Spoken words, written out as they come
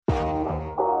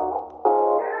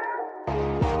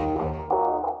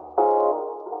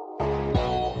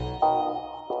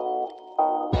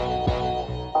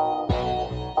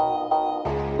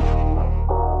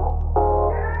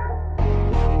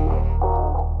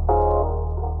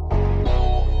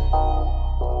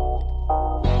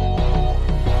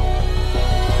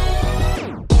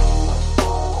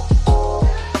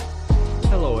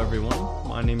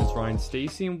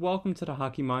Stacy, and welcome to the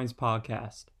Hockey Minds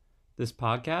podcast. This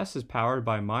podcast is powered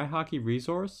by My Hockey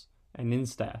Resource and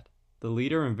Instat, the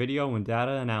leader in video and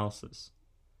data analysis.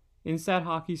 Instat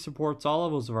Hockey supports all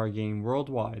levels of our game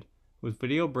worldwide with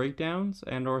video breakdowns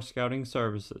and/or scouting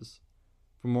services.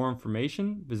 For more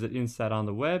information, visit Instat on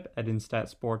the web at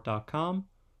instatsport.com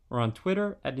or on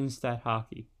Twitter at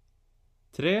InstatHockey.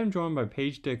 Today I'm joined by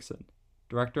Paige Dixon,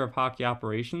 Director of Hockey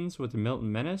Operations with the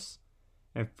Milton Menace,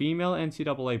 and female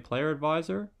NCAA player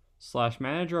advisor /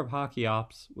 manager of hockey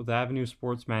ops with Avenue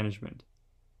Sports Management.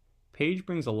 Paige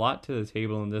brings a lot to the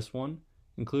table in this one,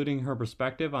 including her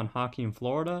perspective on hockey in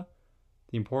Florida,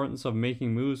 the importance of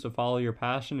making moves to follow your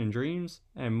passion and dreams,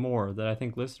 and more that I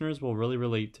think listeners will really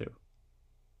relate to.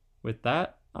 With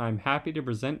that, I'm happy to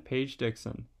present Paige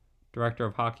Dixon, Director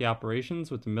of Hockey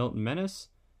Operations with the Milton Menace,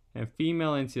 and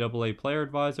female NCAA player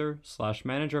advisor /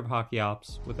 manager of hockey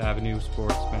ops with Avenue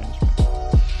Sports Management.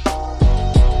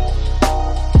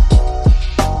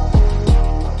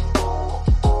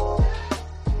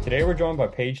 Today we're joined by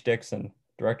Paige Dixon,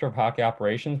 Director of Hockey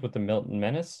Operations with the Milton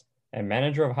Menace, and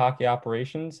Manager of Hockey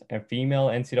Operations and female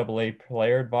NCAA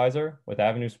player advisor with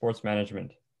Avenue Sports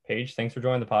Management. Paige, thanks for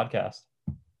joining the podcast.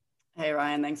 Hey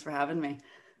Ryan, thanks for having me.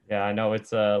 Yeah, I know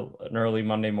it's an early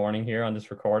Monday morning here on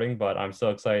this recording, but I'm so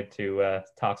excited to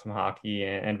talk some hockey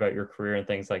and about your career and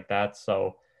things like that.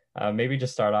 So maybe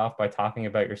just start off by talking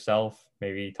about yourself,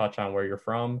 maybe touch on where you're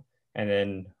from, and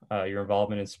then your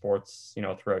involvement in sports,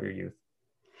 throughout your youth.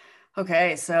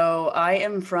 Okay, so I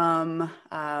am from,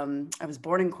 I was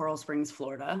born in Coral Springs,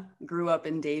 Florida, grew up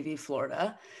in Davie,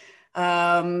 Florida.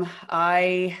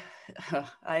 I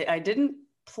didn't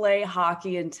play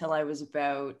hockey until I was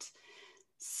about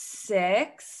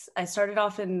 6. I started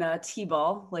off in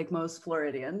T-ball, like most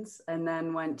Floridians, and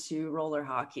then went to roller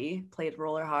hockey, played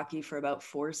roller hockey for about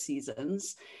 4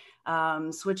 seasons,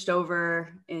 switched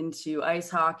over into ice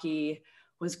hockey,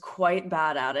 was quite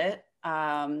bad at it.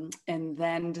 And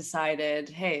then decided,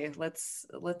 hey, let's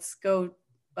go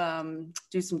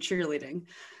do some cheerleading.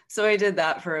 So I did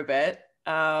that for a bit.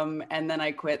 And then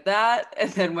I quit that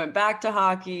and then went back to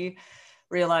hockey,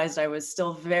 realized I was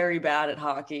still very bad at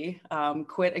hockey,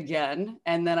 quit again.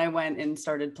 And then I went and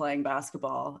started playing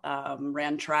basketball,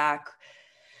 ran track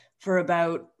for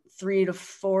about 3 to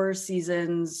 4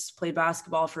 seasons, played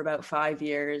basketball for about 5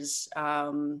 years,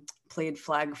 played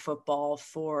flag football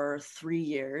for 3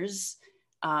 years,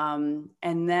 and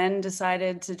then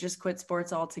decided to just quit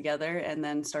sports altogether and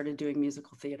then started doing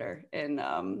musical theater in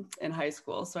high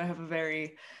school. So I have a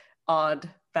very odd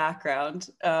background.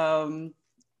 And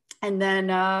then,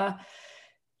 I've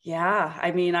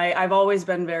always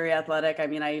been very athletic. I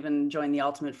mean, I even joined the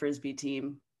ultimate Frisbee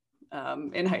team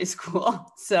in high school.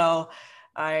 So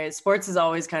sports has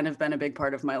always kind of been a big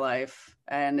part of my life,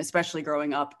 and especially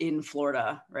growing up in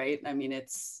Florida, right? I mean,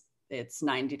 it's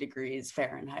 90 degrees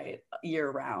Fahrenheit year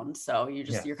round. So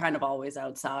you're kind of always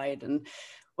outside, and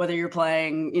whether you're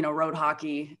playing, road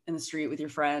hockey in the street with your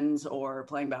friends or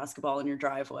playing basketball in your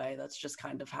driveway, that's just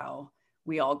kind of how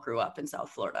we all grew up in South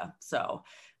Florida. So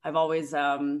I've always,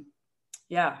 I've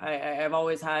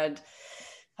always had,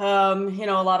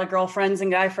 a lot of girlfriends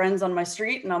and guy friends on my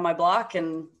street and on my block,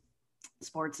 and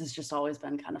sports has just always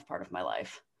been kind of part of my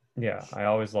life. Yeah, I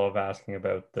always love asking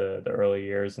about the early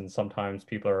years, and sometimes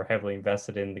people are heavily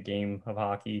invested in the game of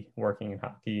hockey, working in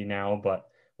hockey now, but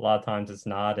a lot of times it's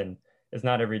not, and it's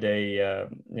not every day.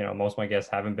 Most of my guests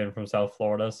haven't been from South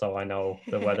Florida, so I know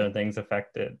the weather and things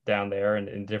affect it down there,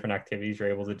 and different activities you're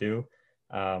able to do.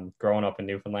 Growing up in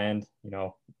Newfoundland,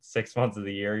 6 months of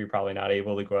the year, you're probably not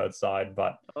able to go outside,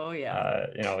 but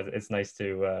it's nice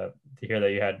to hear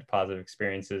that you had positive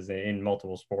experiences in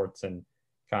multiple sports and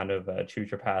kind of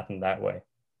choose your path in that way.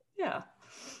 Yeah.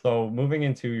 So moving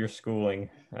into your schooling,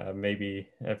 maybe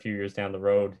a few years down the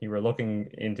road, you were looking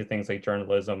into things like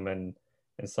journalism and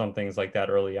some things like that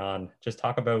early on. Just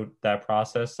talk about that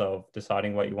process of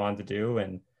deciding what you wanted to do,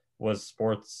 and was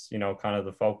sports, kind of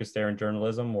the focus there in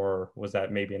journalism, or was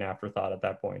that maybe an afterthought at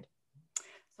that point?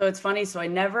 So it's funny. So I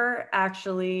never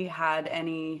actually had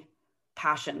any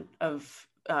passion of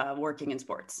working in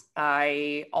sports.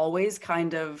 I always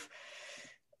kind of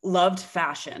loved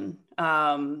fashion.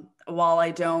 While I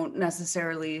don't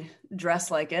necessarily dress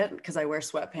like it, because I wear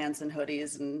sweatpants and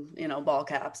hoodies and, ball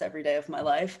caps every day of my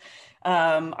life.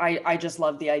 I just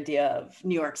love the idea of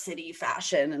New York City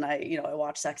fashion. And I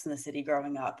watched Sex and the City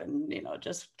growing up, and,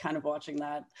 just kind of watching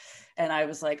that. And I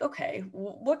was like, okay,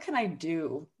 what can I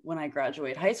do when I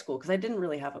graduate high school? Because I didn't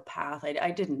really have a path.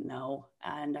 I didn't know.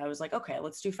 And I was like, okay,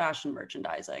 let's do fashion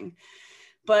merchandising.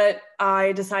 But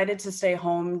I decided to stay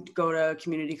home, go to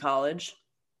community college.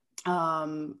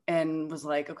 and was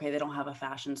like, okay, they don't have a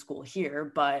fashion school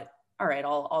here, but all right,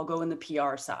 I'll go in the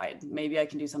PR side. Maybe I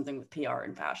can do something with PR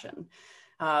and fashion.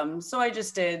 So I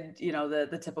just did,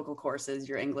 the typical courses,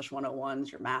 your English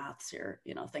 101s, your maths, your,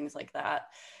 things like that,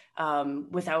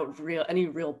 without any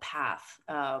real path.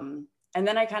 And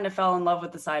then I kind of fell in love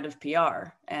with the side of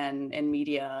PR and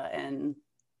media. And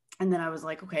then I was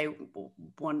like, okay,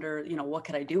 wonder, what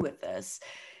could I do with this?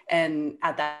 And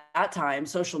at that time,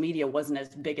 social media wasn't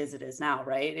as big as it is now,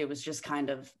 right? It was just kind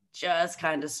of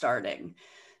starting.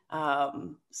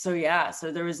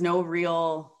 So there was no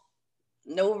real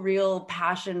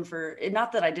passion for it.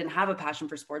 Not that I didn't have a passion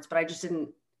for sports, but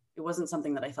it wasn't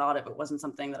something that I thought of. It wasn't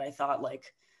something that I thought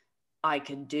like I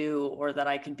could do or that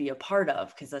I could be a part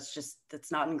of, because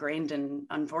that's not ingrained in,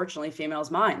 unfortunately,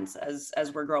 females' minds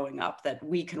as we're growing up, that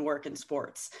we can work in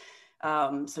sports.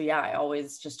 I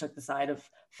always just took the side of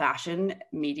fashion,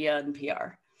 media, and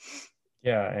PR.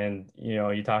 Yeah, and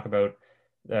you talk about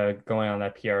going on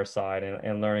that PR side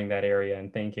and learning that area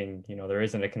and thinking, there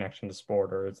isn't a connection to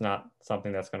sport, or it's not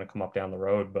something that's going to come up down the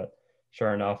road. But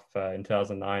sure enough, in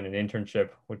 2009, an internship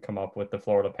would come up with the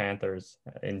Florida Panthers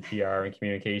in PR and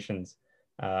communications.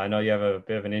 I know you have a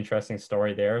bit of an interesting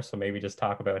story there, so maybe just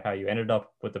talk about how you ended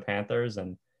up with the Panthers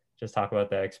and just talk about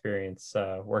that experience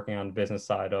working on the business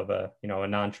side of a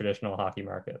non-traditional hockey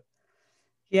market.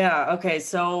 Yeah. Okay.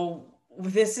 So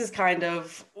this is kind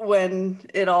of when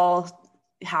it all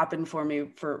happened for me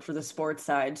for the sports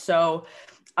side. So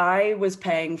I was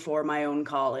paying for my own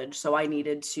college, so I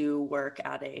needed to work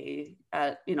at a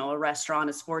restaurant,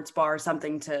 a sports bar,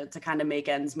 something to kind of make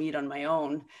ends meet on my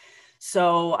own.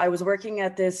 So I was working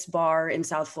at this bar in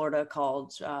South Florida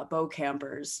called Beau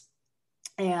Campers,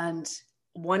 and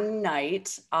one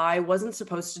night I wasn't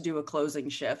supposed to do a closing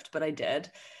shift, but I did.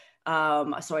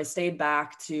 So I stayed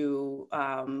back to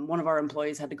one of our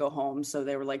employees had to go home. So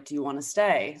they were like, do you want to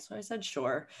stay? So I said,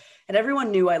 sure. And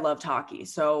everyone knew I loved hockey.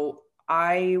 So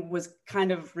I was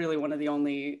kind of really one of the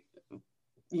only,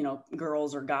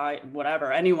 girls or guy,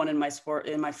 whatever, anyone in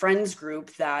my friends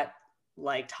group that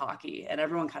liked hockey. And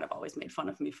everyone kind of always made fun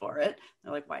of me for it.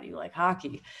 They're like, why do you like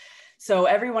hockey? So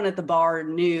everyone at the bar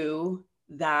knew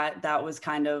that was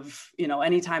kind of,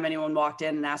 anytime anyone walked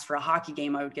in and asked for a hockey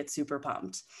game, I would get super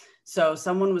pumped. So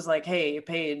someone was like, hey,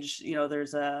 Paige,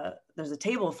 there's a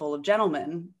table full of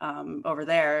gentlemen over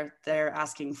there. They're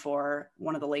asking for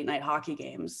one of the late night hockey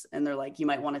games. And they're like, you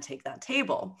might want to take that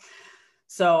table.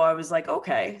 So I was like,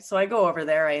 okay. So I go over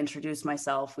there, I introduce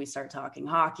myself. We start talking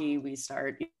hockey. We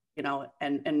start,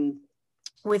 and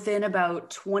within about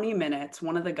 20 minutes,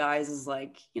 one of the guys is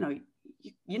like, you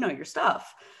know your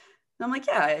stuff. And I'm like,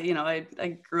 yeah,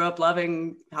 I grew up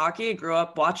loving hockey. I grew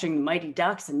up watching Mighty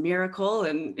Ducks and Miracle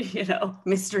and,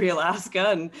 Mystery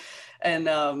Alaska. And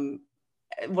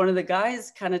one of the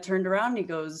guys kind of turned around and he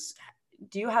goes,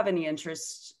 do you have any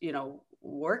interest,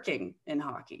 working in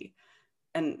hockey?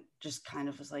 And just kind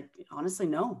of was like, honestly,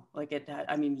 no. Like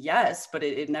yes, but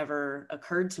it never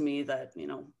occurred to me that,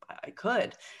 I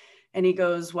could. And he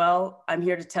goes, well, I'm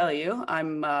here to tell you,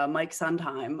 I'm Mike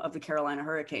Sondheim of the Carolina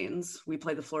Hurricanes. We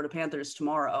play the Florida Panthers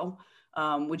tomorrow.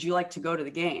 Would you like to go to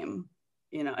the game?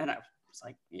 And I was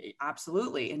like,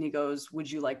 absolutely. And he goes,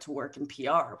 would you like to work in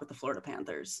PR with the Florida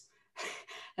Panthers?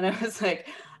 And I was like,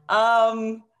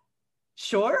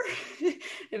 sure.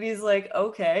 And he's like,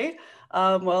 okay.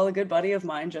 Well, a good buddy of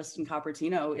mine, Justin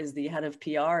Coppertino, is the head of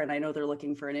PR, and I know they're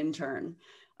looking for an intern.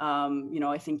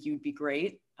 I think you'd be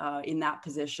great in that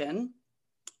position.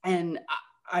 And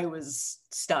I was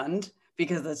stunned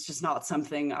because that's just not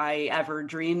something I ever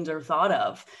dreamed or thought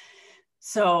of.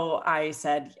 So I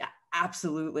said, yeah,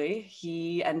 absolutely.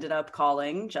 He ended up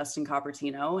calling Justin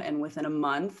Coppertino, and within a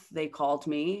month they called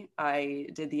me. I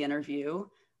did the interview.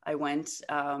 I went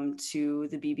to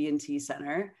the BB&T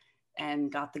Center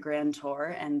and got the grand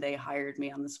tour, and they hired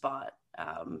me on the spot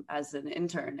as an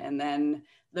intern. And then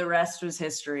the rest was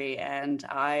history. And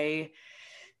I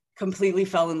completely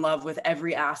fell in love with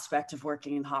every aspect of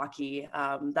working in hockey.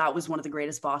 That was one of the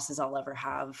greatest bosses I'll ever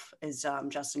have is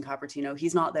Justin Coppertino.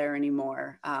 He's not there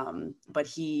anymore, but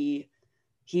he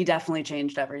definitely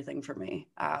changed everything for me.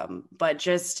 But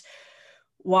just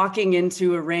walking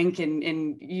into a rink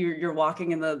and you're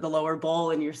walking in the lower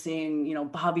bowl and you're seeing,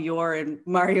 Bobby Orr and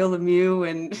Mario Lemieux,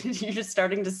 and you're just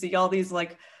starting to see all these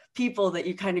like people that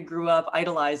you kind of grew up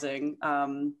idolizing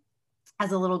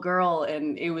as a little girl.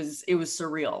 And it was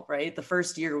surreal, right? The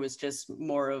first year was just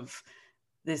more of,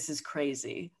 this is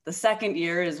crazy. The second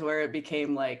year is where it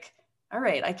became like, all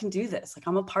right, I can do this. Like,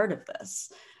 I'm a part of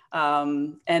this.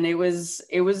 And it was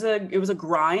a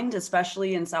grind,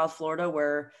 especially in South Florida,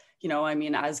 where, I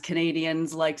mean, as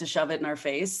Canadians like to shove it in our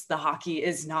face, the hockey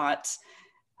is not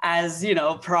as,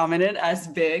 prominent, as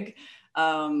big,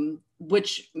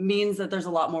 which means that there's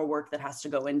a lot more work that has to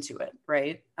go into it,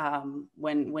 right?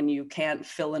 When you can't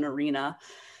fill an arena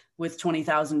with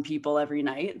 20,000 people every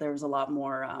night, there was a lot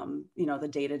more, the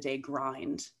day-to-day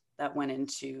grind that went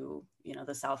into,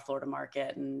 the South Florida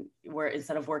market, and where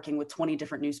instead of working with 20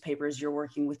 different newspapers, you're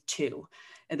working with 2.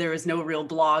 And there was no real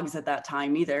blogs at that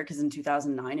time either, because in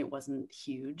 2009, it wasn't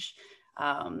huge.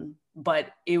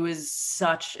 But it was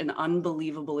such an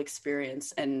unbelievable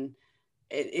experience. And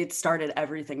it started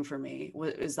everything for me,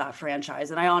 was that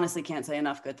franchise. And I honestly can't say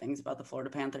enough good things about the Florida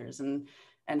Panthers and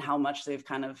how much they've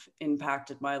kind of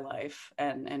impacted my life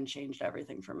and changed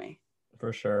everything for me.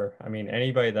 For sure. I mean,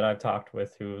 anybody that I've talked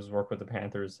with who's worked with the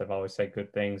Panthers have always said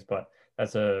good things, but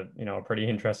that's a pretty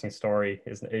interesting story.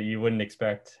 You wouldn't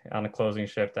expect on a closing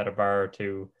shift at a bar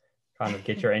to kind of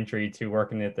get your entry to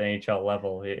working at the NHL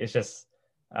level. It's just,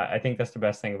 I think that's the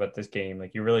best thing about this game.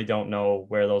 Like, you really don't know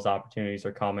where those opportunities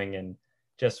are coming, and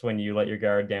just when you let your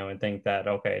guard down and think that,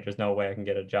 okay, there's no way I can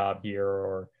get a job here,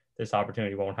 or this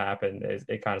opportunity won't happen,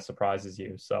 it kind of surprises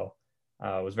you. So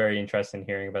it was very interesting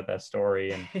hearing about that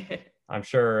story. And I'm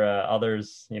sure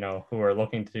others, who are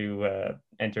looking to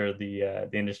enter the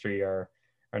industry are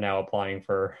now applying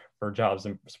for jobs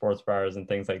in sports bars and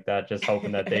things like that, just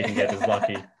hoping that they can get as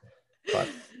lucky. But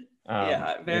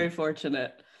yeah, very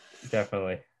fortunate.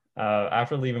 Definitely.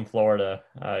 After leaving Florida,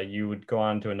 you would go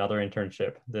on to another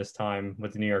internship, this time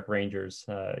with the New York Rangers,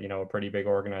 a pretty big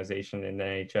organization in the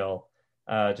NHL.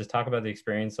 Just talk about the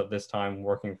experience of this time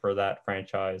working for that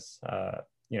franchise,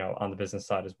 on the business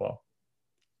side as well.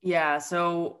 Yeah,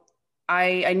 so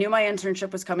I knew my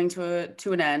internship was coming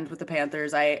to an end with the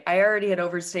Panthers. I already had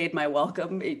overstayed my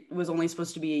welcome. It was only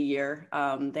supposed to be a year.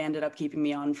 They ended up keeping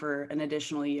me on for an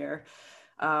additional year.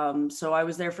 So I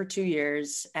was there for 2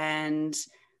 years, and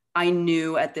I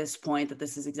knew at this point that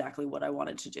this is exactly what I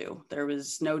wanted to do. There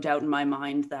was no doubt in my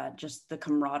mind that just the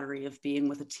camaraderie of being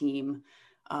with a team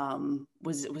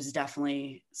was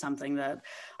definitely something that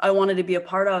I wanted to be a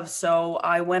part of. So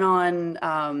I went on,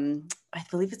 I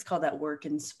believe it's called That Work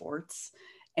in Sports.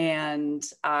 And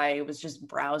I was just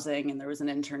browsing, and there was an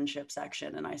internship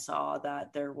section, and I saw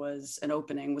that there was an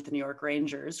opening with the New York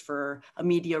Rangers for a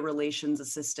media relations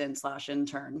assistant /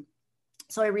 intern.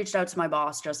 So I reached out to my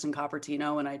boss, Justin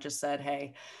Coppertino, and I just said,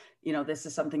 hey, this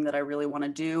is something that I really want to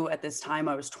do. At this time,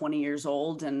 I was 20 years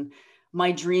old, and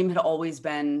my dream had always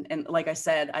been, and like I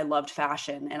said, I loved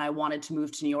fashion, and I wanted to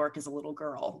move to New York as a little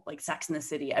girl, like Sex and the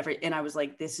City, and I was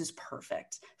like, this is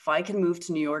perfect. If I can move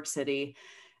to New York City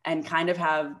and kind of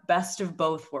have best of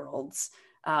both worlds.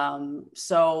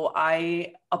 So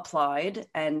I applied,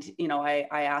 and, I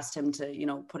asked him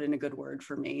to, put in a good word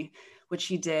for me, which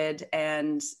he did.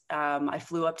 And I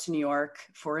flew up to New York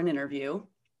for an interview,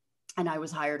 and I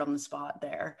was hired on the spot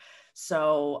there.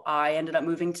 So I ended up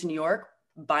moving to New York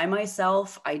by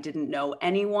myself. I didn't know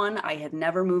anyone. I had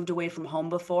never moved away from home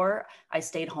before. I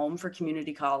stayed home for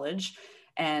community college.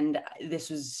 And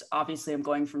this was obviously, I'm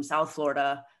going from South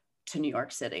Florida to New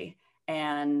York City.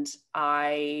 And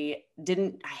I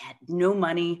had no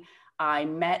money. I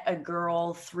met a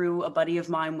girl through a buddy of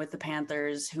mine with the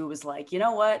Panthers who was like, you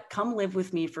know what, come live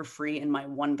with me for free in my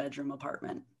 1-bedroom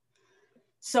apartment.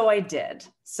 So I did.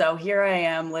 So here I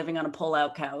am living on a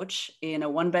pull-out couch in a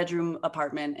 1-bedroom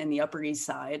apartment in the Upper East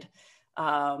Side.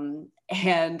 And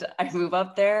I move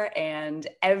up there, and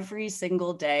every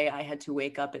single day I had to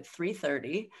wake up at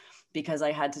 3:30 because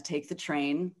I had to take the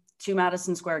train to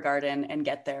Madison Square Garden and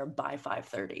get there by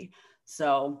 5:30.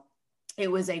 So it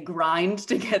was a grind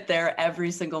to get there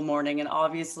every single morning. And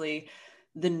obviously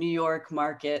the New York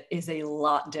market is a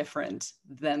lot different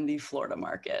than the Florida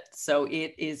market. So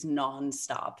it is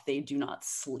nonstop. They do not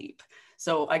sleep.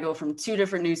 So I go from 2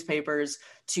 different newspapers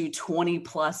to 20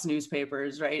 plus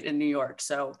newspapers, right, in New York.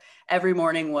 So every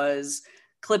morning was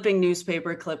clipping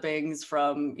newspaper clippings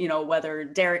from, whether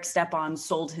Derek Stepan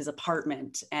sold his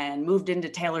apartment and moved into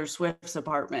Taylor Swift's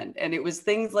apartment. And it was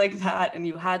things like that. And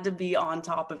you had to be on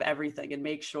top of everything and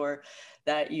make sure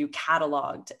that you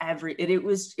cataloged it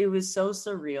was so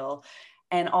surreal.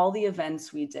 And all the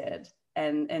events we did.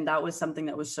 And that was something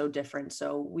that was so different.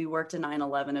 So we worked a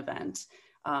 9/11 event,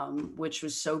 which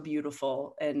was so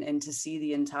beautiful. And to see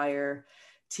the entire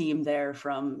team there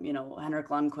from, Henrik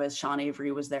Lundqvist, Sean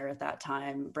Avery was there at that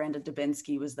time, Brandon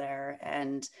Dubinsky was there,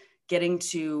 and getting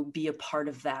to be a part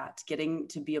of that, getting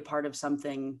to be a part of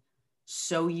something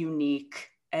so unique.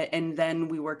 And then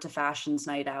we worked a Fashions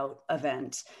Night Out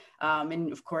event.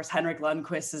 And of course, Henrik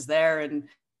Lundqvist is there, and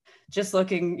just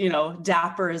looking,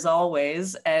 dapper as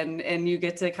always. And you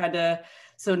get to kind of,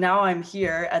 so now I'm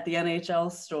here at the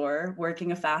NHL store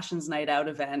working a fashions night out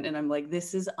event. And I'm like,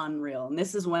 this is unreal. And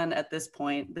this is when, at this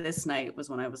point, this night was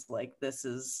when I was like, this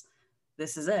is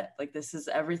it. Like, this is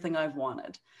everything I've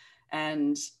wanted.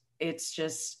 And it's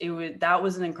just, that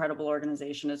was an incredible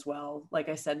organization as well. Like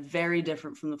I said, very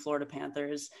different from the Florida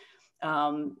Panthers.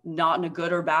 Not in a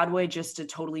good or bad way, just a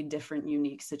totally different,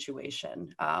 unique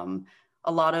situation.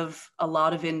 A lot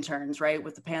of interns, right?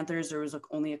 With the Panthers, there was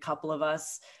only a couple of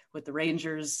us. With the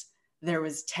Rangers, there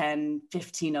was 10,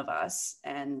 15 of us.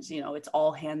 And, it's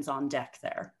all hands on deck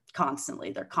there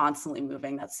constantly. They're constantly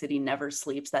moving. That city never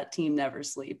sleeps. That team never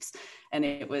sleeps. And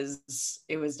it was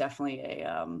definitely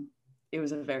it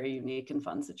was a very unique and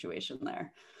fun situation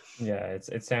there. Yeah,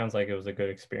 it sounds like it was a good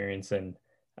experience, and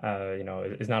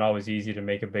it's not always easy to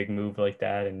make a big move like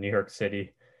that in New York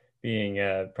City, being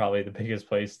probably the biggest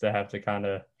place to have to kind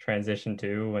of transition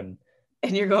to, and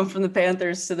you're going from the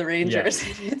Panthers to the Rangers.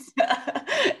 Yeah.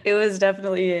 It was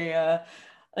definitely a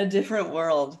different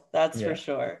world, that's for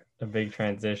sure. A big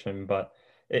transition, but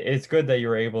it's good that you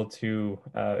were able to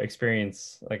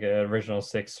experience like an Original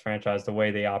Six franchise, the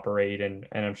way they operate, and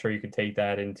I'm sure you could take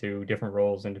that into different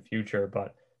roles in the future.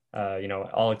 But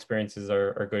all experiences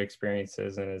are good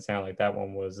experiences, and it sounded like that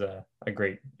one was a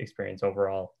great experience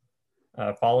overall.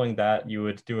 Following that, you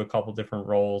would do a couple different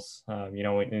roles,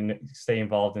 and stay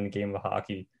involved in the game of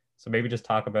hockey. So maybe just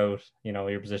talk about,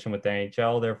 your position with the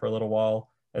NHL there for a little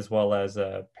while, as well as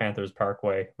Panthers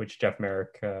Parkway, which Jeff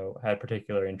Marek had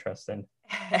particular interest in.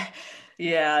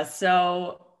 Yeah.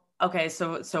 So, okay.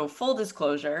 So full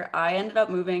disclosure, I ended up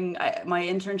moving. My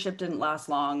internship didn't last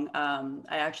long.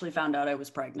 I actually found out I was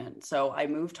pregnant. So I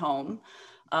moved home.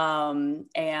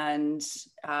 And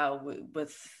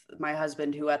with my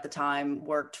husband, who at the time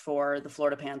worked for the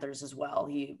Florida Panthers as well.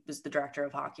 He was the director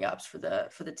of hockey ops for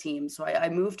the team. So I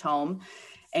moved home,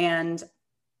 and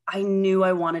I knew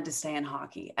I wanted to stay in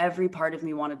hockey. Every part of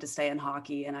me wanted to stay in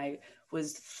hockey. And I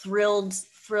was thrilled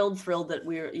that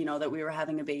we were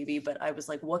having a baby, but I was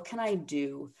like, what can I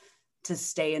do to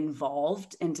stay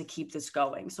involved and to keep this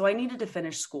going? So I needed to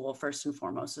finish school first and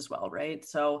foremost as well. Right.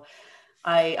 So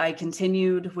I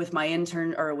continued with my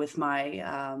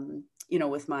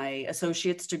with my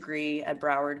associate's degree at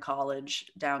Broward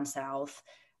College down south.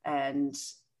 And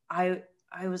I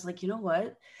was like, you know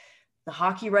what? The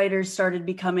hockey writers started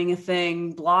becoming a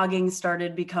thing. Blogging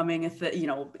started becoming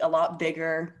a lot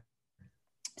bigger.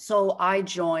 So I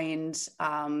joined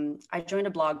a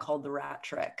blog called The Rat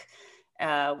Trick,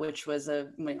 which was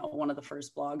one of the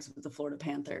first blogs with the Florida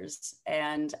Panthers.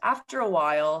 And after a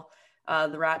while,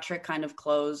 the Rat Trick kind of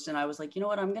closed, and I was like, you know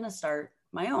what, I'm going to start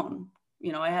my own.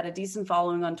 I had a decent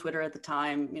following on Twitter at the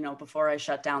time. Before I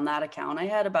shut down that account, I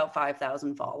had about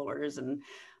 5,000 followers, and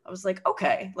I was like,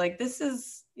 okay, like this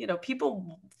is,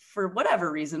 people for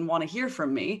whatever reason want to hear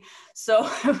from me. So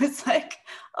I was like,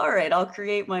 all right, I'll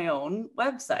create my own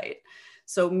website.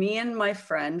 So me and my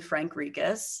friend Frank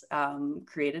Rikas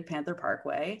created Panther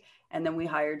Parkway. And then we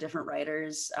hired different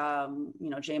writers,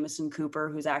 Jameson Cooper,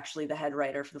 who's actually the head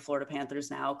writer for the Florida Panthers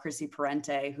now, Chrissy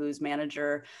Parente, who's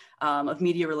manager of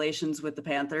media relations with the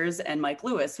Panthers, and Mike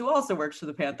Lewis, who also works for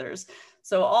the Panthers.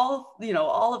 So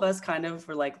all of us kind of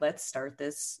were like, let's start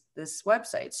this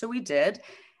website. So we did.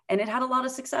 And it had a lot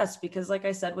of success because, like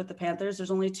I said, with the Panthers,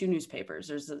 there's only two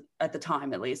newspapers. At the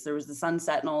time, at least, there was the Sun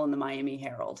Sentinel and the Miami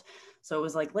Herald. So it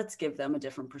was like, let's give them a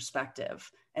different perspective.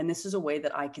 And this is a way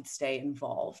that I could stay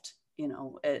involved,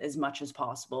 as much as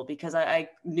possible, because I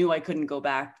knew I couldn't go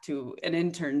back to an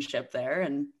internship there.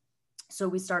 And so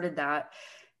we started that,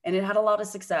 and it had a lot of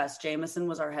success. Jameson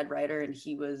was our head writer, and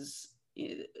he was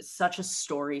such a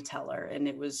storyteller, and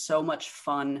it was so much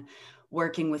fun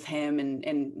working with him,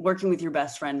 and working with your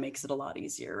best friend makes it a lot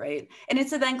easier, right? And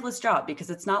it's a thankless job because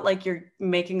it's not like you're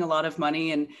making a lot of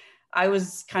money. And I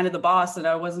was kind of the boss, and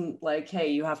I wasn't like, hey,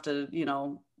 you have to,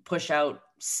 push out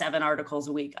 7 articles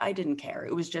a week. I didn't care.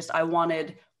 It was just, I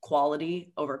wanted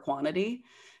quality over quantity.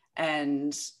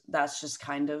 And that's just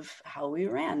kind of how we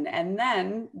ran. And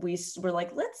then we were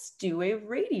like, let's do a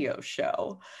radio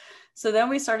show. So then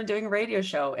we started doing a radio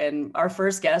show, and our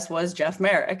first guest was Jeff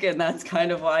Marek. And that's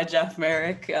kind of why Jeff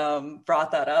Marek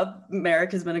brought that up.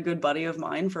 Marek has been a good buddy of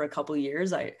mine for a couple of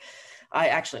years. I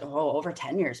actually, over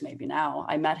 10 years maybe now.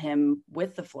 I met him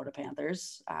with the Florida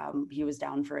Panthers. He was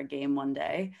down for a game one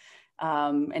day.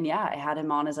 And yeah, I had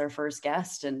him on as our first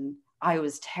guest, and I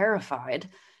was terrified.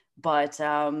 But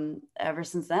ever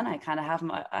since then, I kind of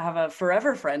have a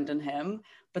forever friend in him.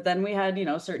 But then we had,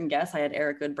 certain guests. I had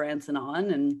Eric Goodbranson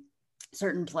on, and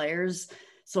certain players.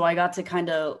 So I got to kind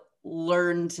of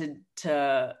learn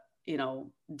to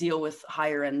deal with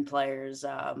higher end players.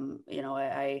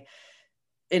 I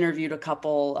interviewed a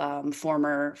couple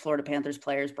former Florida Panthers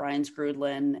players, Brian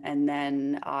Scrudlin, and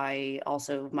then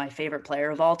my favorite player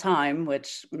of all time,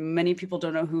 which many people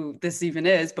don't know who this even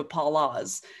is, but Paul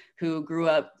Laus, who grew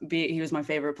up, he was my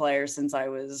favorite player since I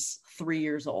was 3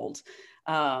 years old.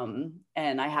 And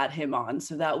I had him on.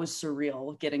 So that was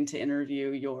surreal, getting to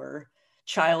interview your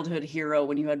childhood hero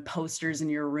when you had posters in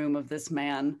your room of this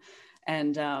man.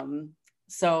 And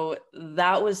so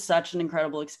that was such an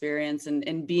incredible experience,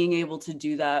 and being able to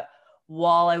do that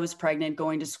while I was pregnant,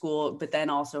 going to school, but then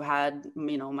also had,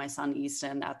 my son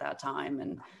Easton at that time,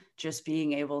 and just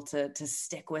being able to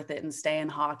stick with it and stay in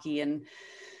hockey and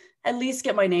at least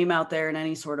get my name out there in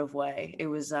any sort of way. It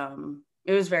was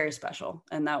very special.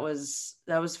 And that was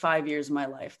 5 years of my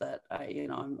life that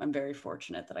I'm very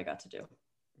fortunate that I got to do.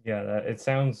 Yeah, it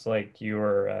sounds like you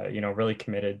were, really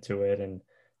committed to it, and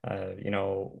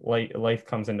life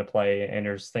comes into play, and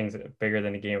there's things bigger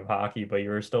than a game of hockey, but you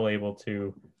were still able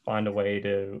to find a way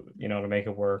to, to make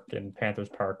it work in Panthers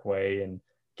Parkway and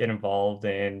get involved,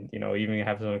 and, even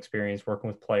have some experience working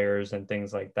with players and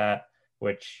things like that,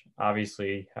 which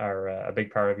obviously are a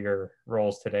big part of your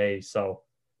roles today. So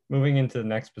moving into the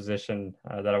next position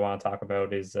that I want to talk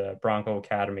about is Bronco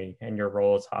Academy and your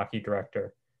role as hockey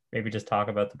director. Maybe just talk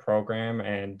about the program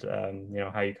and,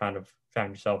 how you kind of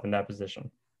found yourself in that position.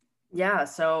 Yeah.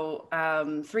 So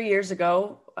 3 years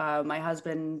ago, my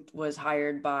husband was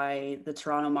hired by the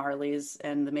Toronto Marlies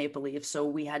and the Maple Leafs. So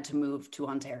we had to move to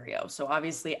Ontario. So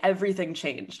obviously everything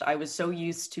changed. I was so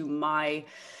used to my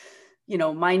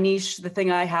niche, the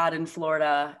thing I had in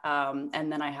Florida.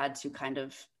 And then I had to kind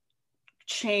of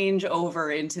change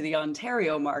over into the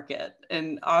Ontario market.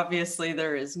 And obviously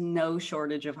there is no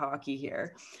shortage of hockey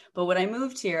here. But when I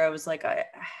moved here, I was like,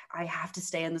 I have to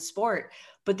stay in the sport.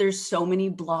 But there's so many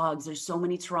blogs, there's so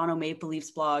many Toronto Maple Leafs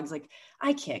blogs, like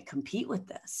I can't compete with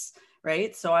this,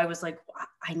 right? So I was like,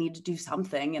 I need to do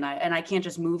something, and I can't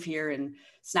just move here and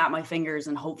snap my fingers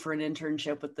and hope for an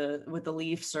internship with the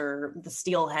Leafs or the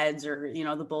Steelheads or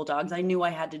the Bulldogs. I knew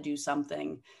I had to do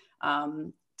something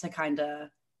to kind of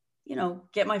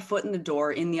get my foot in the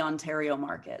door in the Ontario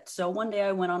market. So one day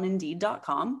I went on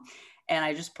Indeed.com and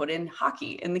I just put in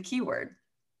hockey in the keyword,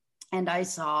 and I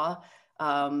saw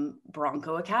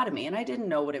Bronco Academy, and I didn't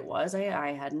know what it was.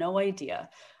 I had no idea.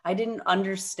 I didn't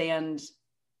understand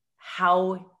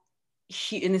how,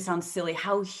 and it sounds silly,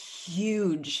 how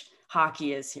huge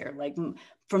hockey is here, like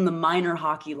from the minor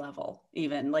hockey level,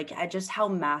 even like just how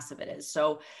massive it is.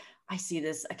 So I see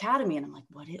this academy and I'm like,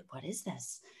 what is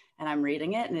this? And I'm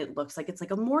reading it and it looks like it's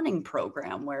like a morning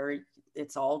program where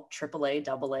it's all AAA,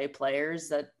 AA players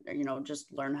that,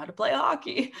 just learn how to play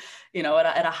hockey,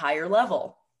 at a higher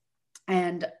level.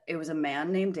 And it was a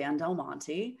man named Dan Del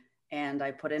Monte, and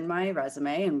I put in my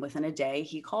resume, and within a day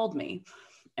he called me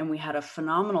and we had a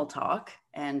phenomenal talk.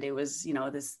 And it was,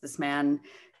 this man,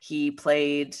 he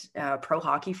played pro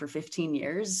hockey for 15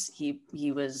 years. He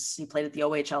played at the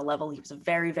OHL level. He was a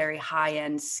very, very high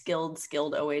end, skilled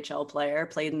OHL player,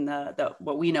 played in the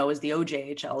what we know as the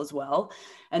OJHL as well,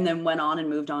 and then went on and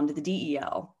moved on to the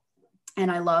DEL.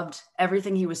 And I loved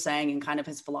everything he was saying and kind of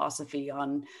his philosophy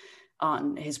on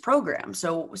his program.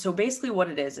 So basically what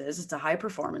it is it's a high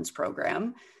performance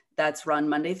program that's run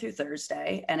Monday through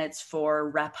Thursday, and it's for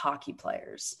rep hockey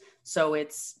players. So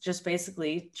it's just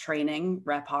basically training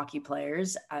rep hockey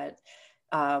players at,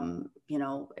 we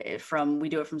do it from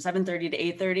 7:30 to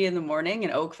 8:30 in the morning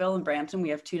in Oakville and Brampton. We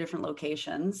have 2 different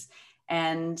locations,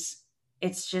 and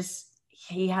it's just,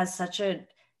 he has such a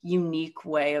unique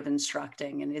way of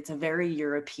instructing, and it's a very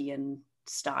European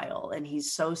style, and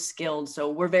he's so skilled. So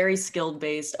we're very skilled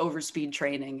based over speed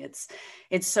training.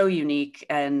 It's so unique,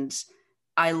 and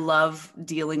I love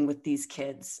dealing with these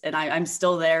kids, and I'm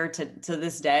still there to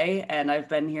this day. And I've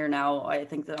been here now, I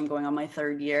think that I'm going on my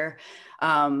 3rd year.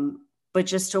 But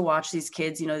just to watch these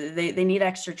kids, they need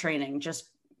extra training, just,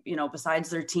 besides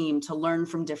their team, to learn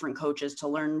from different coaches, to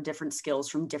learn different skills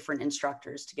from different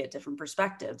instructors, to get different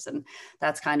perspectives. And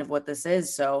that's kind of what this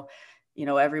is. So,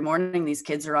 every morning these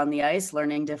kids are on the ice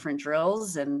learning different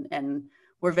drills, and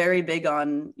we're very big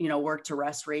on, work to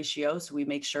rest ratio. So we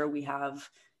make sure we have,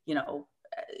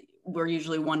 we're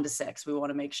usually 1 to 6. We want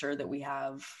to make sure that we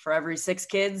have, for every 6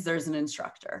 kids, there's an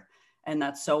instructor. And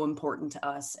that's so important to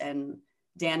us. And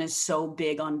Dan is so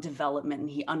big on development, and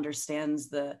he understands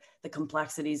the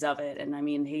complexities of it. And I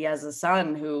mean, he has a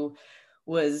son who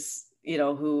was,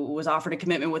 who was offered a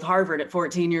commitment with Harvard at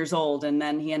 14 years old. And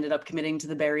then he ended up committing to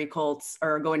the Barrie Colts,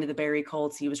 or going to the Barrie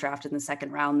Colts. He was drafted in the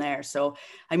second round there. So,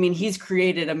 I mean, he's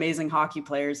created amazing hockey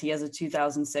players. He has a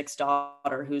 2006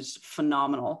 daughter who's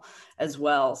phenomenal as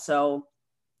well. So,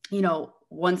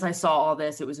 once I saw all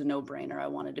this, it was a no-brainer. I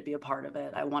wanted to be a part of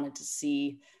it. I wanted to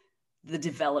see the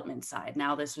development side.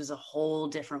 Now this was a whole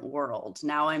different world.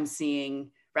 Now I'm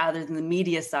seeing, rather than the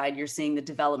media side, you're seeing the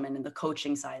development and the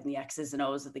coaching side and the X's and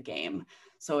O's of the game.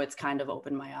 So it's kind of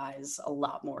opened my eyes a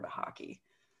lot more to hockey.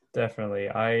 Definitely.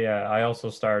 I also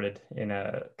started in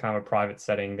a kind of a private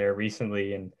setting there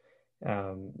recently, and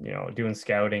doing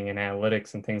scouting and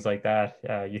analytics and things like that.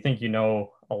 You think you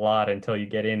know a lot until you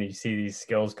get in and you see these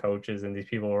skills coaches and these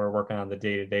people who are working on the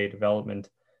day-to-day development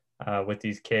with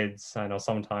these kids. I know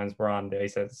sometimes we're on the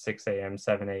ice at 6 a.m.,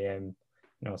 7 a.m.,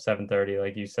 7:30,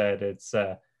 like you said. It's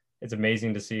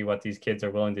amazing to see what these kids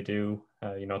are willing to do,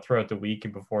 throughout the week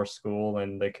and before school,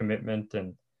 and the commitment.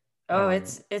 And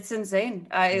it's insane.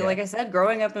 Like I said,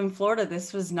 growing up in Florida,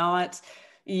 this was not,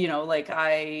 like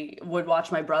I would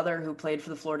watch my brother who played for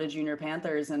the Florida Junior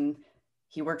Panthers, and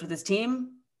he worked with his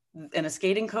team and a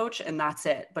skating coach, and that's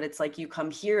it. But it's like you come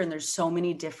here and there's so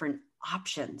many different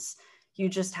options. You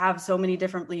just have so many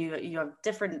different, you have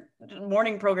different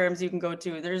morning programs you can go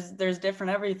to. There's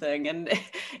different everything. And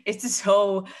it's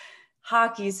so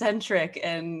hockey centric.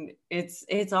 And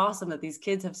it's awesome that these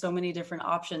kids have so many different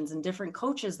options and different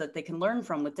coaches that they can learn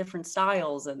from with different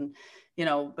styles. And,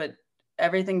 but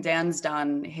everything Dan's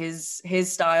done, his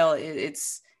style,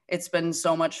 it's been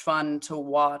so much fun to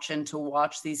watch, and to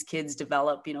watch these kids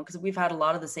develop, because we've had a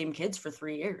lot of the same kids for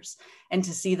 3 years, and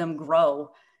to see them grow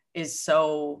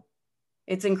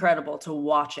it's incredible to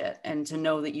watch it and to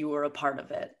know that you were a part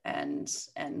of it. And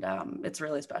it's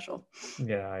really special.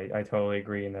 Yeah, I totally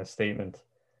agree in that statement.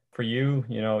 For you,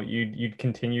 you'd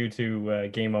continue to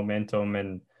gain momentum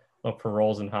and look for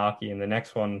roles in hockey. And the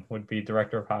next one would be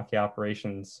Director of Hockey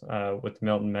Operations with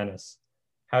Milton Menace.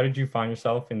 How did you find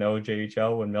yourself in the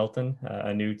OJHL with Milton,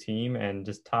 a new team, and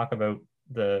just talk about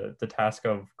the task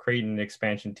of creating an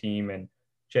expansion team and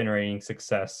generating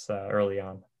success early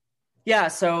on? Yeah,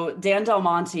 so Dan Del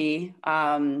Monte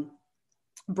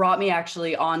brought me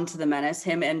actually on to the Menace,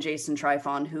 him and Jason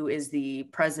Trifon, who is the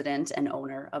president and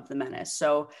owner of the Menace.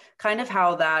 So kind of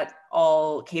how that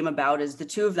all came about is the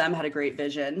two of them had a great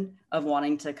vision of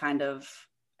wanting to kind of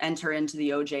enter into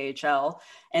the OJHL,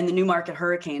 and the Newmarket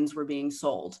Hurricanes were being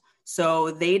sold.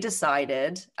 So they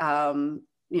decided, to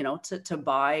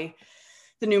buy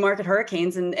the Newmarket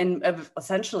Hurricanes and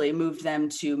essentially moved them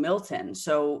to Milton.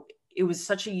 So it was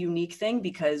such a unique thing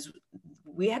because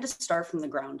we had to start from the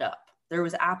ground up. There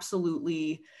was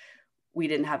we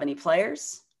didn't have any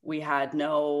players. We had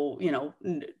no,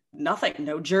 nothing,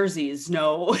 no jerseys,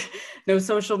 no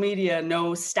social media,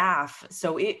 no staff.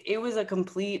 So it was a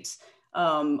complete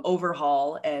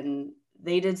overhaul, and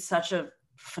they did such a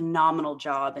phenomenal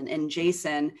job. And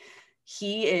Jason,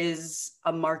 he is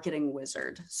a marketing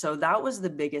wizard. So that was the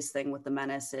biggest thing with the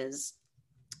Menace, is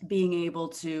being able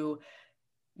to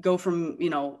go from,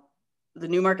 the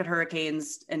Newmarket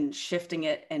Hurricanes and shifting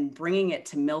it and bringing it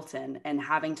to Milton and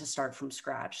having to start from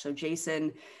scratch. So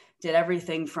Jason did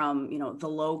everything from, the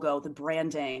logo, the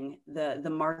branding, the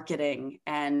marketing,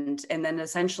 and then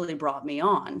essentially brought me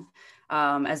on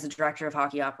as the Director of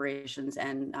Hockey Operations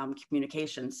and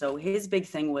Communications. So his big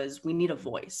thing was, we need a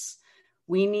voice.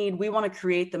 We want to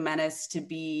create the Menace to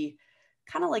be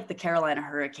kind of like the Carolina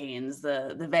Hurricanes,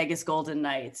 the Vegas Golden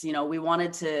Knights. We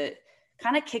wanted to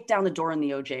kind of kick down the door in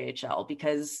the OJHL,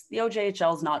 because the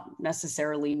OJHL is not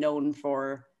necessarily known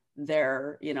for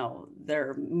their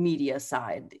media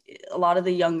side. A lot of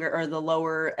the younger or the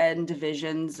lower end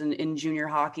divisions in junior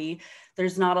hockey,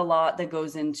 there's not a lot that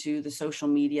goes into the social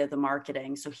media, the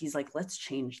marketing. So he's like, let's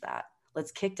change that.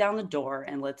 Let's kick down the door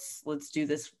and let's do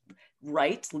this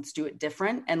right. Let's do it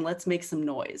different, and let's make some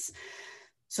noise.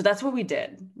 So that's what we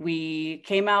did. We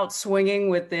came out swinging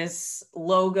with this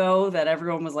logo that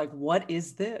everyone was like, what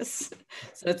is this?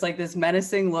 So it's like this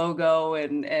menacing logo,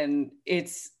 and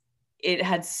it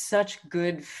had such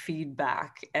good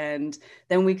feedback. And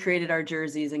then we created our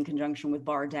jerseys in conjunction with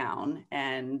Bar Down,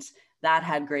 and that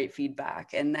had great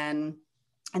feedback. And then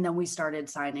we started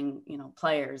signing,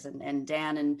 players, and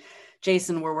Dan and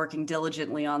Jason were working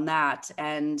diligently on that.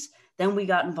 And then we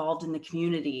got involved in the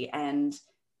community, and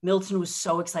Milton was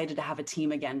so excited to have a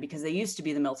team again, because they used to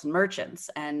be the Milton Merchants,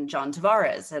 and John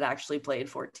Tavares had actually played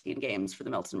 14 games for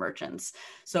the Milton Merchants.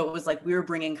 So it was like we were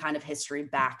bringing kind of history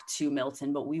back to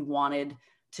Milton, but we wanted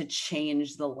to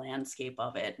change the landscape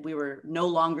of it. We were no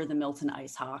longer the Milton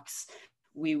Ice Hawks.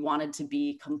 We wanted to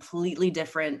be completely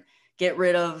different, get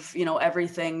rid of, you know,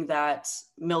 everything that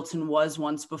Milton was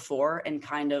once before and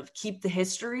kind of keep the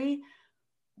history,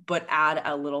 but add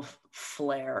a little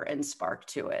flair and spark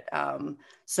to it.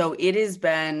 So it has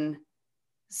been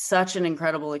such an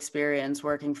incredible experience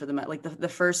working for the Met. Like the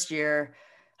first year,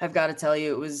 I've got to tell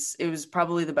you, it was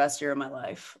probably the best year of my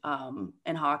life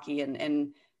in hockey,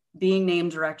 and being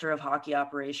named director of hockey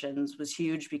operations was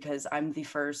huge because I'm the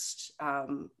first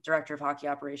director of hockey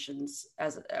operations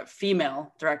as a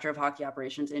female director of hockey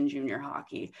operations in junior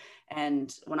hockey.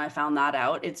 And when I found that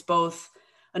out, it's both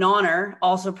an honor,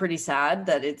 also pretty sad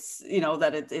that it's, you know,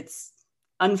 that it's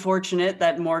unfortunate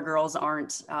that more girls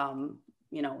aren't,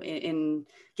 you know, in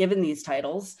given these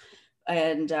titles.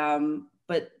 And,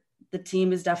 but the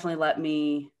team has definitely let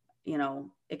me, you know,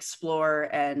 explore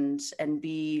and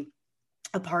be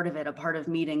a part of it, a part of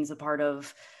meetings, a part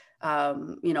of,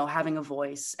 you know, having a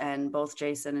voice. And both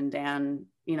Jason and Dan,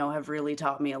 you know, have really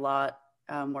taught me a lot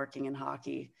working in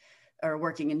hockey or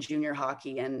working in junior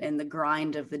hockey, and the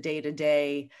grind of the day to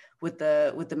day with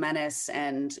the Menace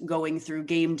and going through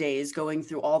game days, going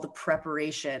through all the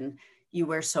preparation. You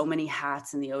wear so many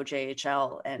hats in the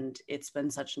OJHL, and it's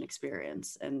been such an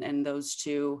experience. And those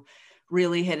two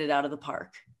really hit it out of the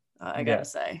park, I gotta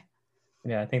say.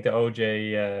 Yeah, I think the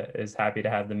OJ is happy to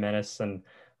have the Menace, and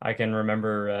I can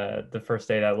remember the first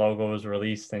day that logo was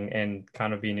released and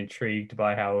kind of being intrigued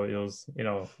by how it was, you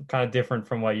know, kind of different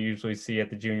from what you usually see at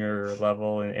the junior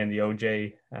level and the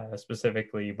OJ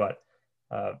specifically. But,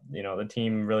 you know, the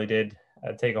team really did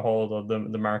take a hold of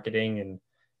the marketing and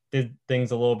did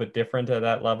things a little bit different at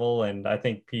that level. And I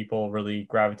think people really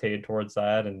gravitated towards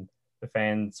that, and the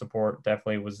fan support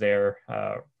definitely was there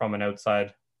from an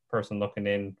outside person looking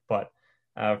in. But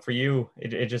for you,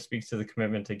 it just speaks to the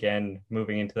commitment again,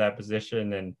 moving into that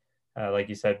position. And like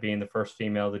you said, being the first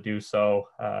female to do so,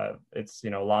 it's, you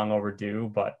know, long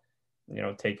overdue, but, you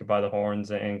know, take it by the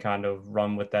horns and kind of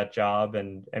run with that job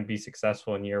and be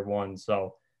successful in year one.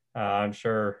 So I'm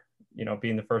sure, you know,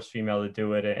 being the first female to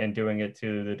do it and doing it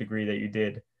to the degree that you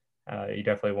did, you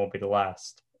definitely won't be the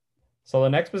last. So the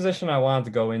next position I wanted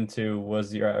to go into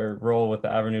was your role with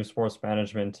the Avenue Sports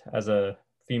Management as a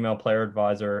female player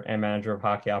advisor and manager of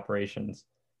hockey operations.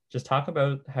 Just talk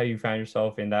about how you found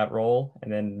yourself in that role,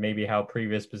 and then maybe how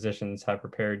previous positions have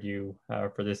prepared you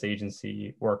for this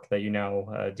agency work that you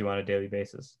now do on a daily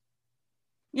basis.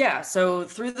 Yeah, so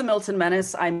through the Milton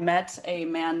Menace, I met a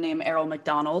man named Errol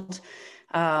McDonald.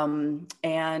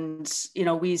 And, you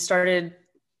know, we started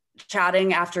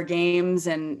chatting after games,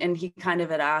 and he kind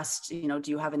of had asked, you know,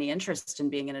 do you have any interest in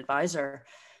being an advisor?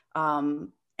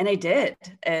 And I did.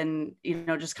 And, you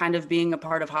know, just kind of being a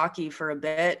part of hockey for a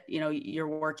bit, you know, you're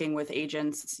working with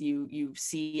agents, you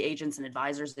see agents and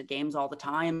advisors at games all the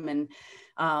time. And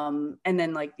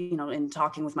then, like, you know, in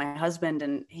talking with my husband,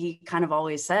 and he kind of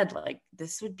always said, like,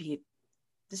 this would be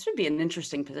an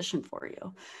interesting position for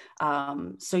you.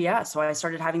 So I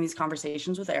started having these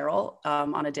conversations with Errol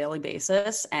on a daily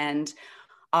basis, and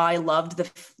I loved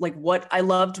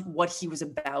what he was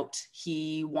about.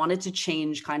 He wanted to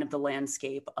change kind of the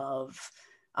landscape of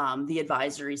the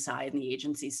advisory side and the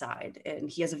agency side. And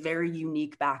he has a very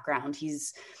unique background.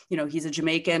 He's a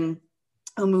Jamaican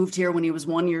who moved here when he was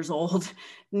 1 year old,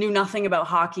 knew nothing about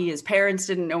hockey. His parents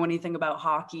didn't know anything about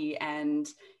hockey. And,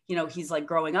 you know, he's like,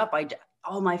 growing up,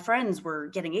 all my friends were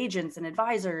getting agents and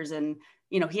advisors. And,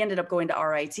 you know, he ended up going to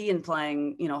RIT and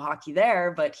playing, you know, hockey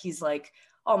there. But he's like,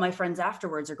 all my friends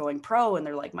afterwards are going pro, and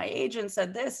they're like, my agent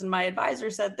said this and my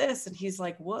advisor said this. And he's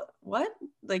like, what,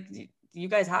 like, you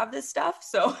guys have this stuff?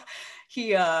 So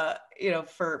he, you know,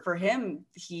 for him,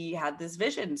 he had this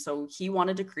vision. So he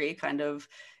wanted to create kind of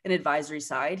an advisory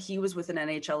side. He was with an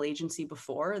NHL agency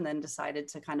before, and then decided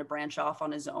to kind of branch off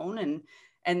on his own,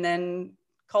 and then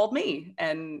called me,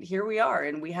 and here we are.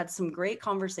 And we had some great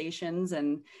conversations,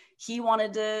 and he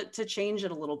wanted to change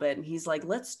it a little bit. And he's like,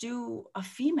 let's do a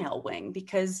female wing,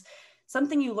 because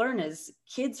something you learn is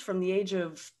kids from the age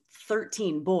of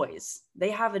 13, boys, they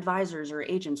have advisors or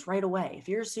agents right away. If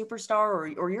you're a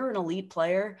superstar or you're an elite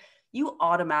player, you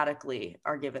automatically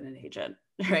are given an agent,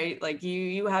 right? Like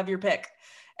you have your pick,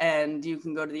 and you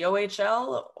can go to the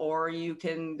OHL, or you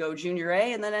can go junior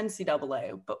A and then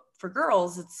NCAA. But for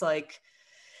girls, it's like,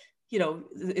 you know,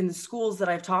 in the schools that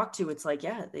I've talked to, it's like,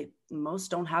 yeah, most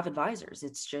don't have advisors.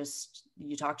 It's just,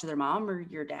 you talk to their mom or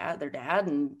their dad,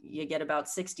 and you get about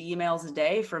 60 emails a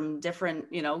day from different,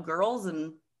 you know, girls.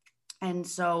 And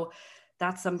so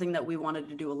that's something that we wanted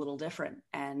to do a little different.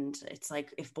 And it's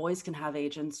like, if boys can have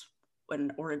agents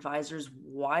or advisors,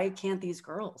 why can't these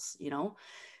girls, you know?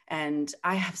 And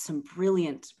I have some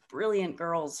brilliant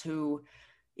girls who,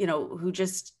 you know, who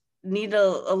just need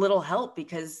a little help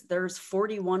because there's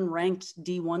 41 ranked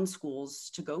D1 schools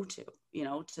to go to,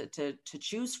 to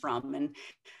choose from. And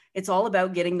it's all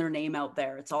about getting their name out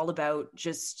there. It's all about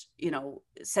just,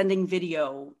 sending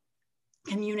video,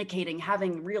 communicating,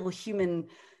 having real human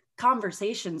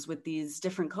conversations with these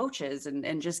different coaches,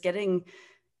 and just getting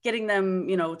them,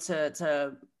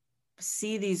 to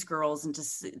see these girls and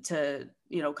to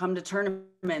come to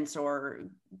tournaments or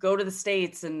go to the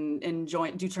States and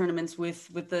do tournaments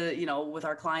with the with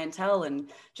our clientele, and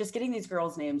just getting these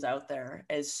girls' names out there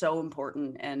is so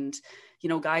important. And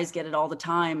guys get it all the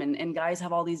time, and guys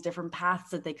have all these different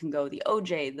paths that they can go. The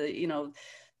OJ,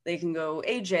 they can go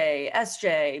AJ,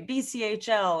 SJ,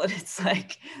 BCHL, and it's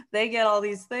like they get all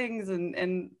these things.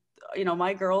 And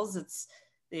my girls,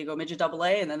 they go midget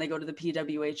AA, and then they go to the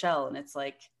PWHL, and it's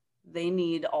like they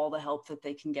need all the help that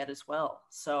they can get as well.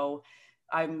 So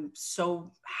I'm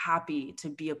so happy to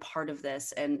be a part of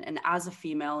this. And as a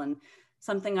female, and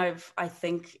something I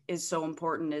think is so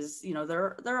important is,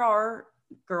 there are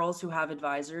girls who have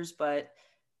advisors, but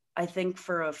I think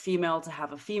for a female to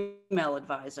have a female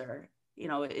advisor,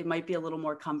 it might be a little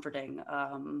more comforting,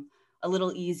 a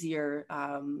little easier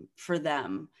for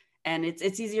them. And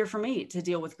it's easier for me to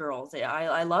deal with girls.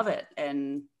 I love it.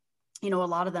 And a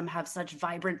lot of them have such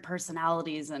vibrant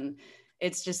personalities, and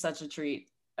it's just such a treat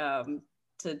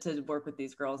to work with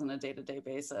these girls on a day-to-day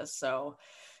basis. So,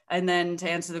 and then to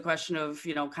answer the question of,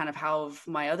 kind of how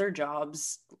my other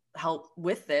jobs help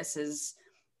with this is,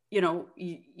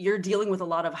 you're dealing with a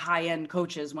lot of high-end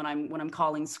coaches when I'm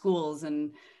calling schools,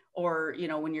 or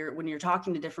when you're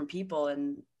talking to different people.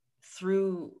 And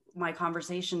through my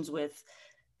conversations with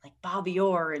like Bobby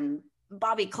Orr and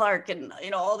Bobby Clark and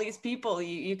all these people,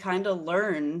 you kind of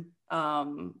learn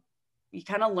how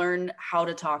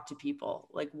to talk to people,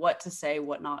 like what to say,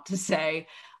 what not to say,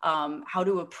 how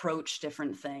to approach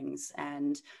different things.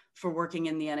 And for working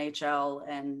in the NHL,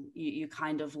 and you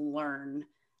kind of learn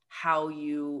how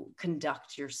you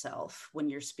conduct yourself when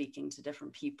you're speaking to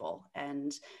different people.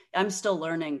 And I'm still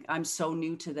learning. I'm so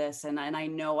new to this, and I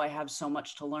know I have so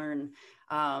much to learn.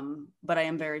 But I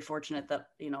am very fortunate that,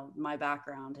 my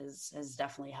background has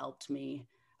definitely helped me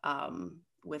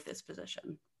with this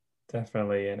position.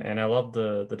 Definitely. And I love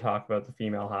the talk about the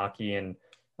female hockey. And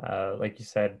like you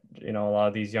said, a lot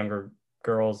of these younger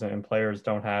girls and players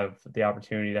don't have the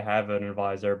opportunity to have an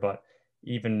advisor, but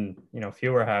even,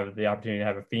 fewer have the opportunity to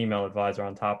have a female advisor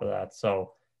on top of that.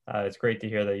 So it's great to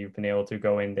hear that you've been able to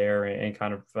go in there and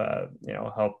kind of,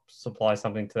 help supply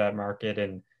something to that market,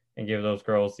 and give those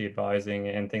girls the advising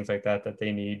and things like that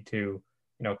they need to,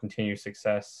 continue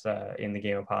success in the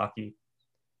game of hockey.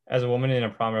 As a woman in a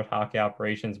prominent hockey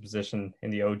operations position in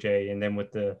the OJ, and then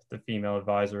with the female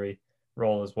advisory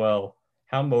role as well,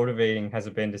 how motivating has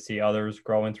it been to see others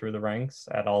growing through the ranks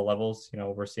at all levels?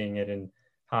 We're seeing it in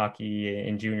hockey,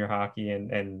 in junior hockey,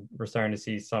 and we're starting to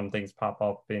see some things pop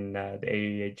up in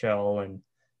the AHL, and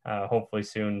hopefully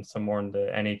soon some more in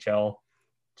the NHL.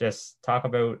 Just talk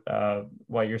about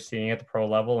what you're seeing at the pro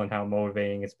level and how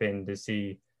motivating it's been to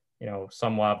see,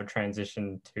 somewhat of a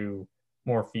transition to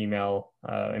more female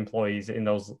employees in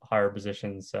those higher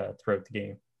positions throughout the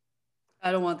game.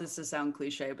 I don't want this to sound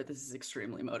cliche, but this is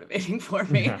extremely motivating for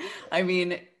me. I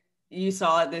mean, you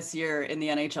saw it this year in the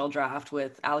NHL draft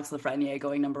with Alex Lafreniere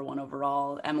going #1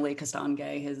 overall, Emily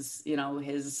Castonguay, his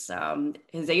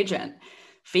agent,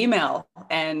 female.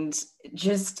 And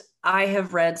just, I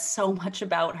have read so much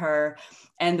about her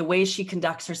and the way she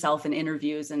conducts herself in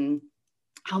interviews, and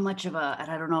how much of and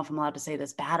I don't know if I'm allowed to say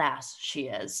this, badass she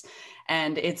is.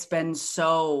 And it's been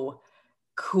so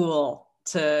cool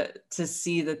to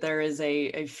see that there is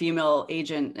a female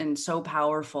agent, and so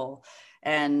powerful.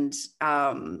 And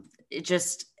it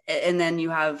just, and then you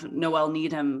have Noelle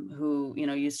Needham, who,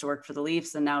 used to work for the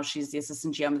Leafs, and now she's the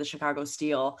assistant GM of the Chicago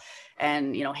Steel,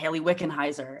 and, Haley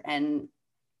Wickenheiser. And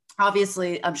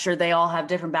obviously, I'm sure they all have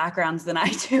different backgrounds than I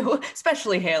do,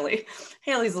 especially Haley.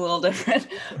 Haley's a little different,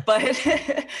 but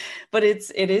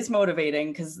it is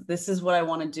motivating, because this is what I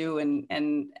want to do.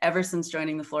 And ever since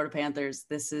joining the Florida Panthers,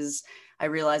 I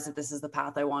realized that this is the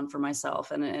path I want for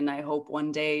myself. And I hope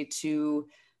one day to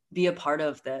be a part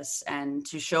of this and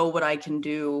to show what I can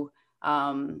do,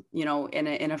 in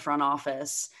a front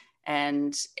office.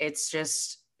 And it's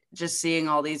just seeing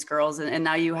all these girls, and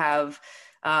now you have,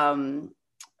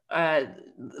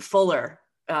 Fuller,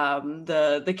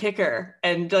 the kicker,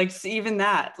 and like even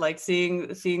that, like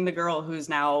seeing the girl who's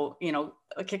now,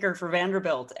 a kicker for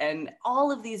Vanderbilt, and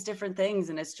all of these different things.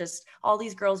 And it's just, all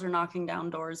these girls are knocking down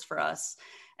doors for us,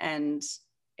 and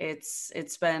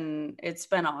It's been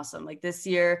awesome. Like this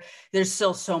year, there's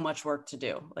still so much work to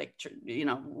do. Like, you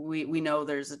know, we know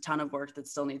there's a ton of work that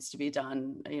still needs to be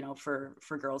done, you know, for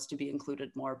girls to be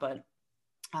included more. But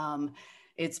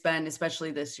it's been,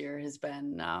 especially this year, has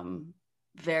been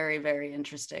very, very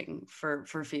interesting for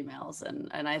females.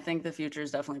 And I think the future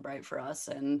is definitely bright for us.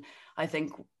 And I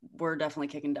think we're definitely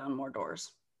kicking down more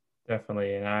doors.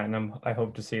 Definitely. I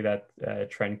hope to see that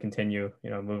trend continue, you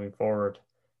know, moving forward.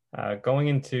 Going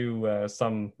into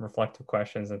some reflective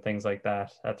questions and things like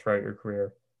that throughout your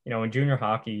career, you know, in junior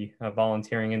hockey,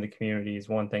 volunteering in the community is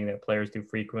one thing that players do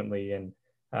frequently. And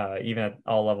even at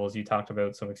all levels, you talked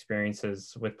about some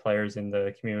experiences with players in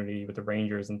the community, with the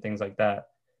Rangers and things like that.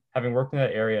 Having worked in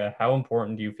that area, how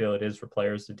important do you feel it is for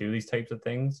players to do these types of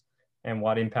things? And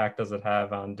what impact does it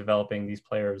have on developing these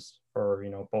players for, you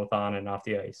know, both on and off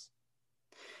the ice?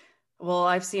 Well,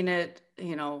 I've seen it,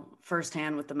 you know,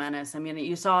 firsthand with the Menace. I mean,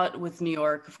 you saw it with New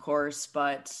York, of course,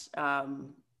 but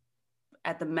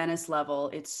at the Menace level,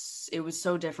 it was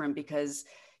so different because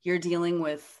you're dealing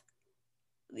with,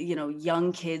 you know,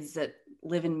 young kids that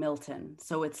live in Milton.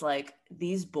 So it's like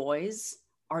these boys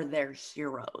are their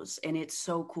heroes. And it's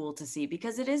so cool to see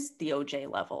because it is the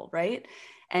OJ level, right?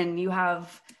 And you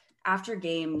have, after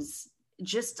games,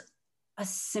 just a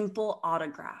simple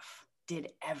autograph did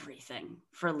everything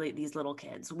for these little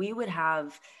kids. We would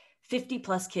have 50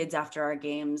 plus kids after our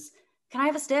games. Can I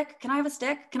have a stick? Can I have a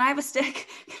stick? Can I have a stick?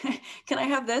 Can I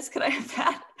have this? Can I have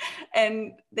that?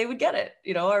 And they would get it.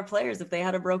 You know, our players, if they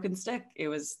had a broken stick, they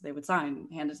would sign,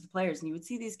 hand it to the players, and you would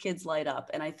see these kids light up.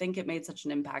 And I think it made such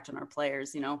an impact on our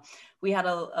players. You know, we had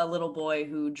a little boy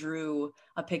who drew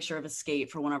a picture of a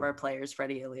skate for one of our players,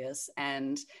 Freddie Ilias,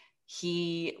 and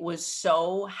he was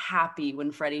so happy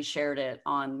when Freddie shared it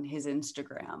on his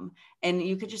Instagram, and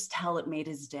you could just tell it made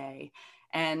his day.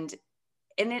 And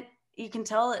you can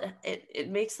tell it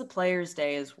makes the players'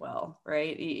 day as well,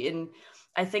 right? And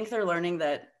I think they're learning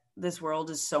that this world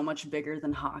is so much bigger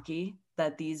than hockey,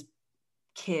 that these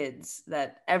kids,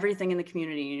 that everything in the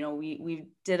community, you know,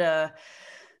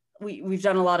 we've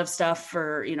done a lot of stuff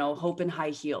for, you know, Hope in High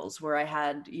Heels, where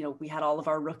we had all of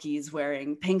our rookies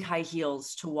wearing pink high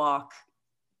heels to walk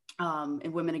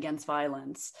in Women Against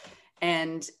Violence.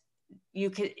 And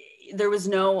there was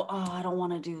no, oh, I don't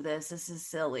want to do this. This is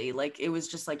silly. Like, it was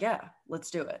just like, yeah, let's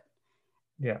do it.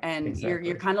 Yeah. And exactly.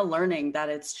 you're kind of learning that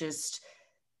it's just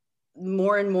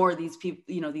more and more these people,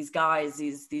 you know, these guys,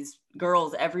 these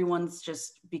girls, everyone's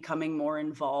just becoming more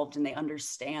involved, and they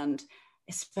understand,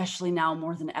 especially now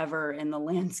more than ever in the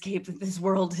landscape that this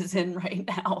world is in right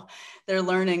now. They're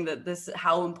learning that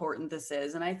how important this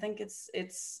is. And I think it's,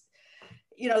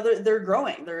 you know, they're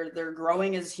growing, they're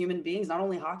growing as human beings, not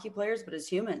only hockey players, but as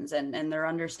humans. And they're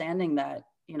understanding that,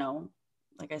 you know,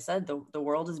 like I said, the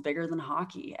world is bigger than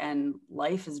hockey, and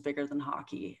life is bigger than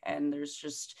hockey. And there's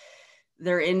just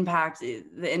the impact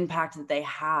that they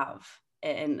have.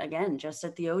 And again, just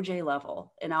at the OJ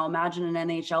level. And now imagine an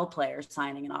NHL player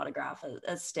signing an autograph,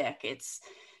 a stick. It's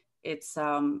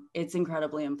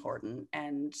incredibly important.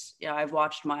 And you know, I've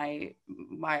watched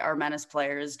our Menace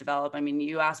players develop. I mean,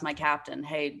 you ask my captain,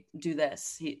 hey, do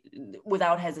this,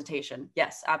 without hesitation.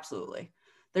 Yes, absolutely.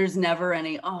 There's never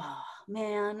any, oh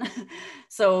man.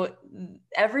 So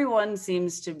everyone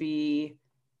seems to be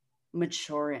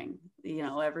maturing. You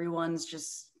know, everyone's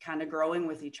just kind of growing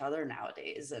with each other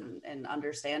nowadays, and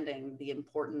understanding the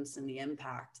importance and the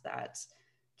impact that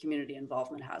community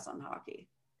involvement has on hockey.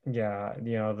 Yeah,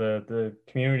 you know, the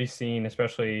community scene,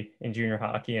 especially in junior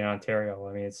hockey in Ontario,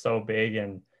 I mean, it's so big,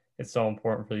 and it's so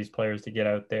important for these players to get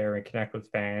out there and connect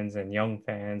with fans and young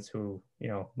fans who, you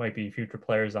know, might be future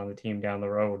players on the team down the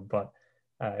road. But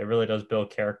it really does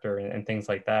build character and things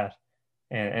like that.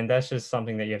 And that's just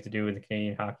something that you have to do in the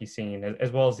Canadian hockey scene,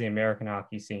 as well as the American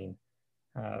hockey scene.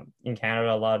 In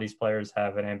Canada, a lot of these players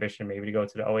have an ambition maybe to go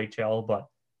to the OHL, but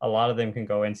a lot of them can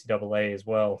go NCAA as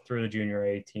well through the junior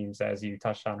A teams, as you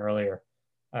touched on earlier.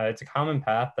 It's a common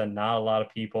path that not a lot of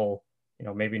people, you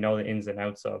know, maybe know the ins and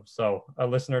outs of. So a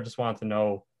listener just wanted to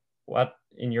know what,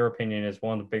 in your opinion, is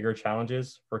one of the bigger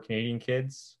challenges for Canadian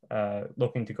kids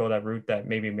looking to go that route that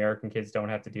maybe American kids don't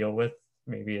have to deal with.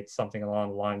 Maybe it's something along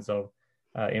the lines of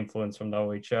influence from the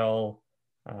OHL,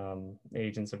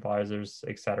 agents, advisors,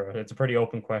 etc. It's a pretty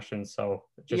open question, so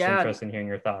just interested in hearing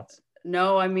your thoughts.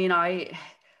 No, I mean,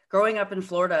 growing up in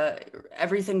Florida,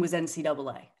 everything was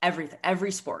NCAA. Everything,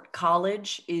 every sport.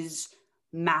 College is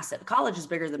massive. College is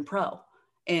bigger than pro.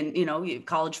 And, you know,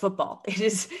 college football,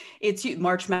 it's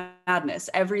March Madness,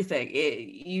 everything.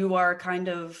 You are kind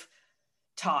of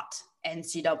taught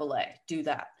NCAA, do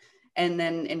that. And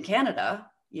then in Canada,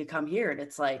 you come here and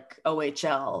it's like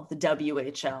OHL, the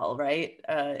WHL, right?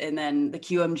 And then the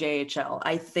QMJHL.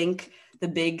 I think the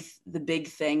big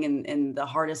thing and the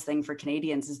hardest thing for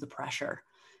Canadians is the pressure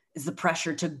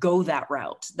to go that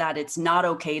route, that it's not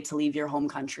okay to leave your home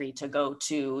country to go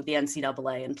to the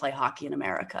NCAA and play hockey in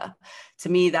America. To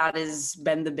me, that has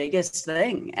been the biggest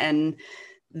thing. And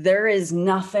there is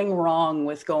nothing wrong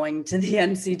with going to the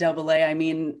NCAA. I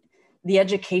mean, the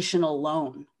education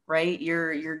alone, right?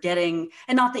 You're getting,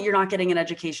 and not that you're not getting an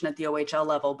education at the OHL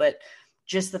level, but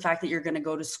just the fact that you're going to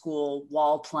go to school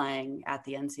while playing at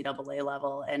the NCAA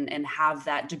level and have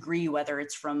that degree, whether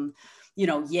it's from,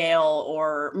 Yale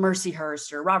or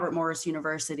Mercyhurst or Robert Morris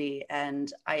University.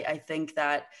 And I think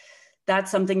that that's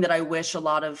something that I wish a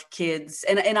lot of kids,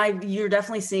 and you're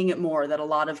definitely seeing it more, that a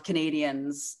lot of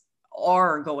Canadians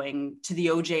are going to the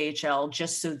OJHL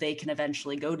just so they can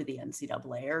eventually go to the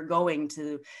NCAA, or going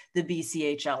to the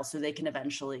BCHL so they can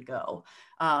eventually go.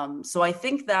 So I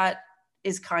think that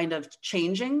is kind of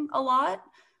changing a lot,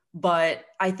 but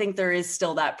I think there is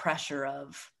still that pressure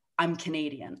of, I'm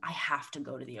Canadian, I have to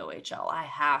go to the OHL, I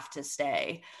have to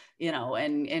stay,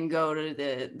 and go to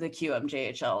the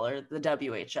QMJHL or the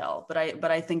WHL.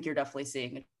 But I think you're definitely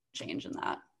seeing a change in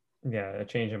that. Yeah, a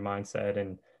change in mindset,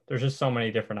 and there's just so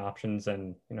many different options.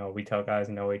 And we tell guys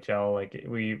in OHL, like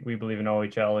we believe in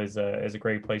OHL is a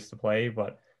great place to play,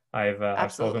 but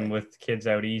I've spoken with kids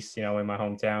out east, in my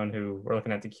hometown, who were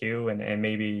looking at the Q, and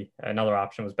maybe another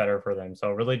option was better for them. So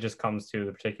it really just comes to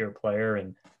the particular player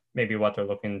and maybe what they're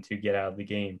looking to get out of the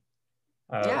game.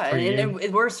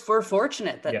 We're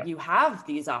fortunate that you have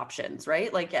these options,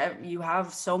 right? Like you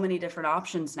have so many different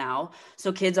options now.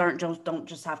 So kids don't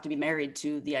just have to be married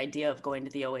to the idea of going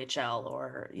to the OHL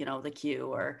or, the Q,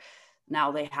 or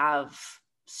now they have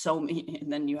so many,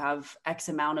 and then you have X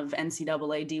amount of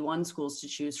NCAA D1 schools to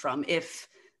choose from if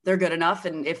they're good enough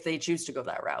and if they choose to go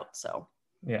that route. So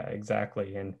yeah,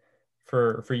 exactly. And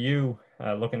for you,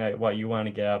 looking at what you want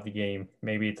to get out of the game,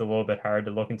 maybe it's a little bit hard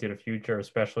to look into the future,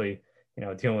 especially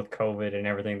dealing with COVID and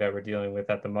everything that we're dealing with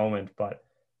at the moment. But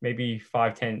maybe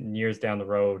 5-10 years down the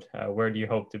road, where do you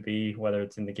hope to be, whether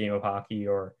it's in the game of hockey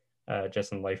or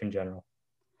just in life in general?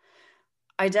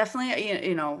 I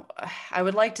definitely, I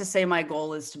would like to say my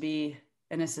goal is to be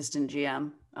an assistant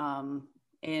GM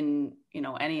in,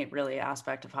 any really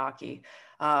aspect of hockey.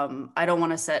 I don't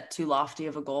want to set too lofty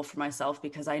of a goal for myself,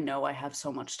 because I know I have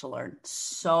so much to learn.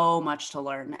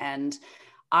 And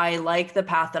I like the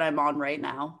path that I'm on right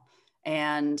now.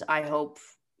 And I hope,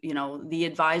 the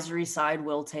advisory side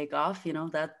will take off.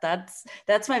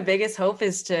 That's my biggest hope,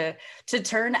 is to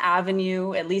turn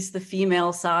Avenue, at least the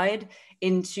female side,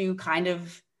 into kind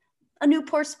of a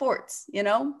Newport Sports,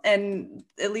 and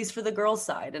at least for the girls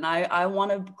side. And I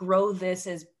want to grow this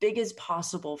as big as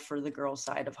possible for the girls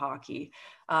side of hockey.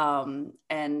 And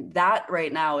that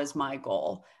right now is my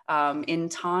goal. In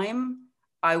time,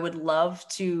 I would love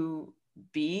to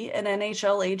be an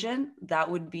NHL agent. That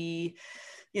would be,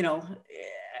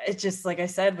 it's just like I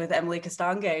said with Emily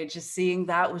Castonguay, just seeing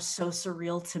that was so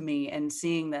surreal to me, and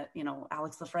seeing that,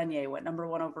 Alex Lafreniere went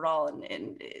 #1 overall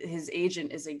and his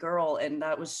agent is a girl. And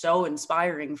that was so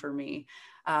inspiring for me.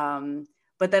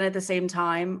 But then at the same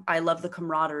time, I love the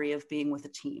camaraderie of being with a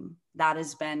team. That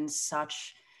has been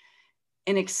such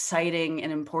an exciting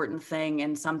and important thing,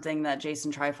 and something that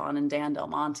Jason Trifon and Dan Del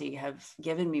Monte have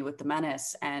given me with the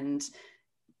Menace. And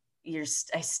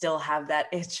I still have that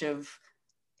itch of,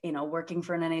 working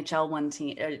for an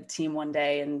NHL team one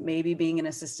day, and maybe being an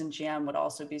assistant GM would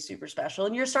also be super special.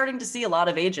 And you're starting to see a lot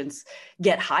of agents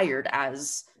get hired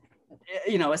as,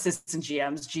 assistant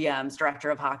GMs, director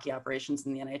of hockey operations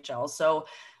in the NHL. So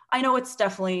I know it's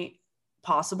definitely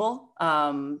possible.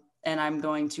 And I'm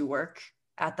going to work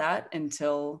at that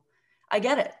until I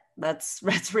get it.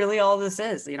 That's really all this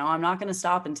is. I'm not going to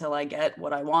stop until I get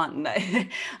what I want. And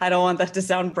I don't want that to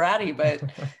sound bratty, but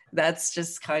that's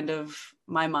just kind of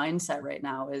my mindset right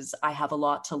now. Is I have a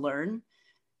lot to learn.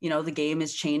 The game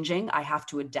is changing. I have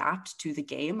to adapt to the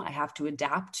game. I have to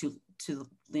adapt to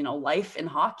life in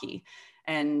hockey.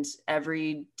 And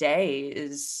every day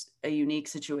is a unique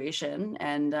situation.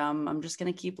 And I'm just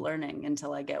going to keep learning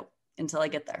until I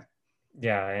get there.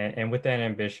 Yeah, and with that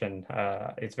ambition,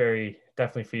 it's very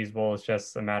definitely feasible. It's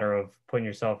just a matter of putting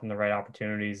yourself in the right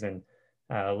opportunities and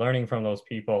learning from those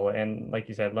people. And like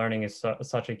you said, learning is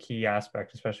such a key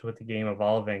aspect, especially with the game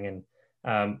evolving.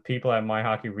 And people at My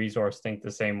Hockey Resource think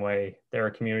the same way. They're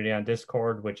a community on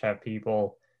Discord, which have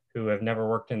people who have never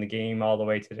worked in the game all the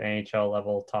way to the NHL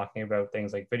level, talking about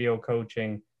things like video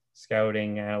coaching,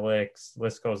 scouting, analytics,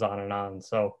 list goes on and on.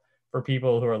 So for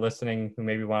people who are listening who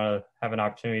maybe want to have an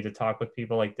opportunity to talk with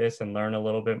people like this and learn a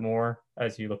little bit more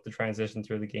as you look to transition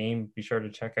through the game, be sure to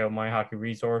check out My Hockey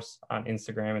Resource on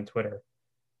Instagram and Twitter.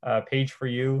 Paige, for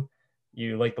you,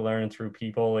 you like to learn through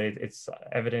people. It's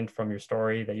evident from your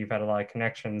story that you've had a lot of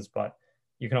connections, but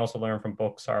you can also learn from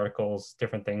books, articles,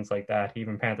 different things like that.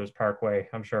 Even Panthers Parkway,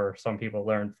 I'm sure some people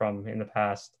learned from in the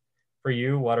past. For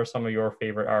you, what are some of your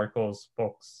favorite articles,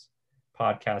 books,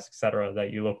 podcasts, etc.,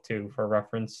 that you look to for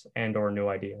reference and or new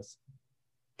ideas?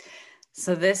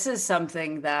 So this is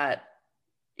something that,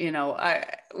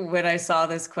 when I saw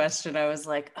this question, I was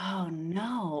like, oh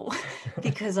no,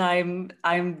 because I'm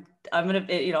gonna,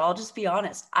 I'll just be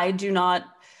honest. I do not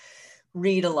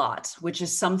read a lot, which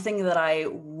is something that I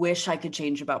wish I could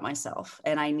change about myself,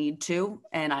 and I need to,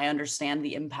 and I understand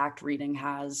the impact reading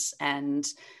has. And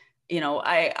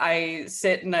I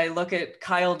sit and I look at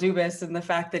Kyle Dubas and the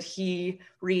fact that he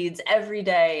reads every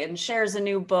day and shares a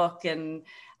new book, and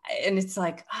it's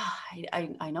like,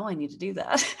 I know I need to do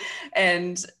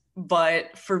that.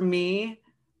 But for me,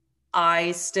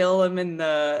 I still am in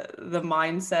the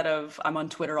mindset of I'm on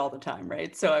Twitter all the time,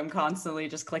 right? So I'm constantly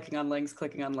just clicking on links.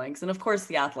 And of course,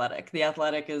 The Athletic. The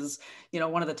Athletic is,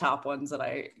 one of the top ones that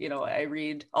I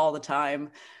read all the time.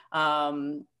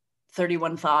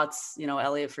 31 Thoughts,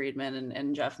 Elliot Friedman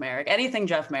and Jeff Merrick. Anything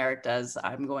Jeff Merrick does,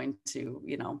 I'm going to,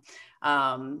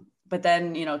 but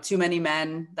then, Too Many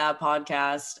Men, that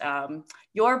podcast,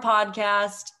 your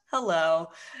podcast, hello.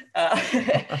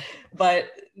 But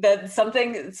that's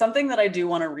something that I do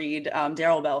want to read,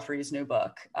 Daryl Belfry's new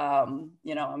book. I'm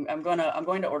going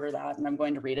to order that, and I'm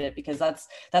going to read it, because that's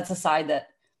a side that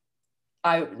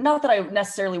not that I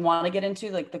necessarily want to get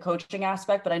into, like the coaching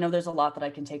aspect, but I know there's a lot that I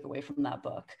can take away from that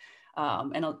book.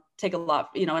 And I'll take a lot,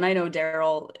 and I know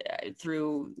Daryl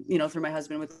through my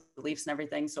husband with the Leafs and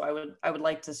everything. So I would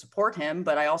like to support him,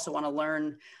 but I also want to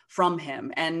learn from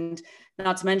him. And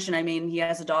not to mention, I mean, he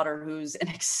has a daughter who's an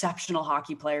exceptional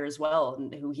hockey player as well,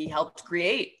 and who he helped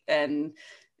create. And,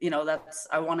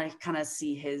 I want to kind of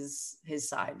see his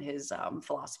side, his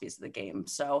philosophies of the game.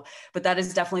 So, but that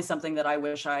is definitely something that I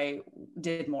wish I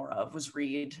did more of, was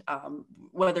read,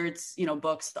 whether it's,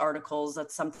 books, articles.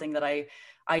 That's something that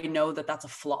I know that that's a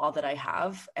flaw that I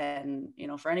have. And,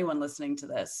 for anyone listening to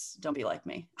this, don't be like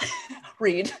me.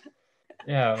 Read.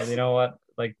 Yeah, you know what?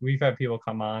 Like, we've had people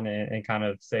come on and kind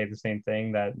of say the same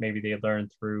thing, that maybe they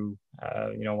learned through,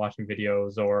 watching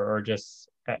videos, or just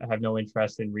have no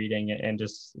interest in reading and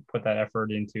just put that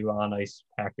effort into on ice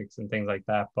tactics and things like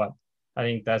that. But I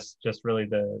think that's just really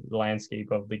the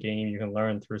landscape of the game. You can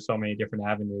learn through so many different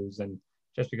avenues, and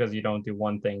just because you don't do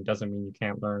one thing doesn't mean you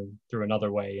can't learn through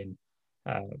another way.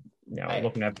 And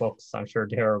looking at books, I'm sure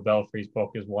Daryl Belfry's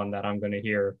book is one that I'm going to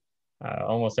hear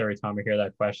almost every time I hear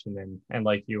that question. And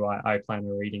like you, I plan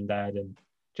on reading that, and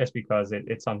just because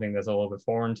it's something that's a little bit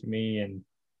foreign to me, and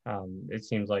it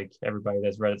seems like everybody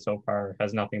that's read it so far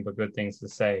has nothing but good things to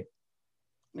say.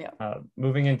 Yeah.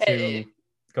 Moving into,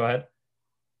 go ahead.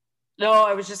 No,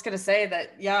 I was just going to say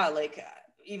that, yeah, like,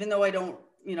 even though I don't,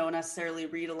 necessarily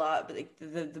read a lot, but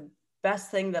the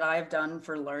best thing that I've done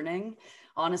for learning,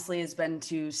 honestly, has been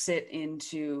to sit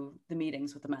into the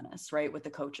meetings with the Menace, right, with the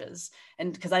coaches.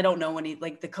 And because I don't know any,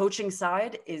 like, the coaching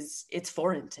side it's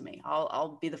foreign to me.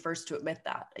 I'll be the first to admit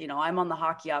that. I'm on the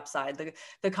hockey ops side,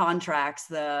 the contracts,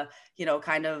 the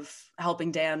kind of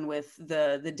helping Dan with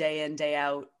the day in, day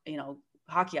out,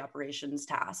 hockey operations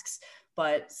tasks.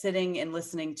 But sitting and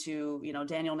listening to,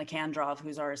 Daniel Nikandrov,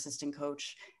 who's our assistant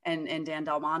coach, and Dan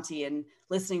Del Monte, and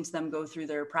listening to them go through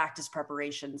their practice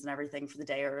preparations and everything for the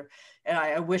day, or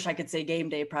I wish I could say game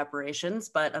day preparations,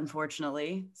 but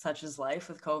unfortunately, such is life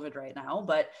with COVID right now.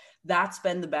 But that's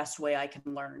been the best way I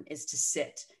can learn, is to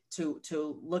sit,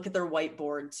 to look at their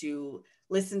whiteboard, to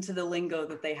listen to the lingo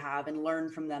that they have, and learn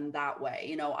from them that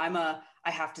way.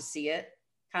 I have to see it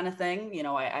kind of thing.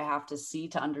 I have to see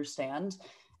to understand.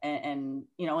 And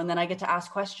then I get to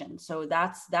ask questions. So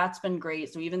that's been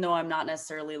great. So even though I'm not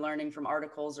necessarily learning from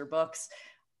articles or books,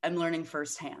 I'm learning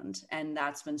firsthand. And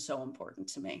that's been so important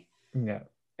to me. Yeah.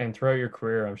 And throughout your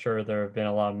career, I'm sure there have been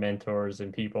a lot of mentors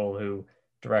and people who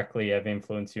directly have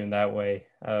influenced you in that way.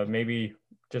 Maybe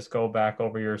just go back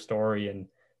over your story and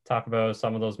talk about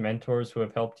some of those mentors who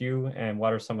have helped you, and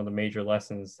what are some of the major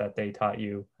lessons that they taught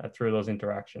you through those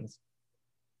interactions.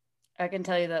 I can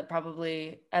tell you that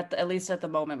probably at least at the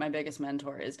moment, my biggest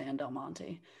mentor is Dan Del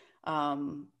Monte.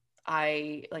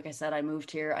 Like I said, I moved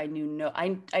here. I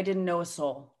didn't know a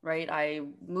soul, right? I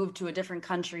moved to a different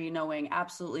country knowing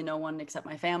absolutely no one except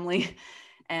my family.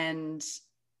 And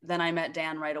then I met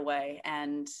Dan right away,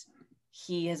 and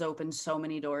he has opened so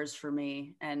many doors for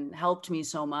me and helped me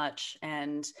so much.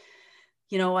 And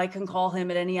I can call him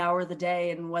at any hour of the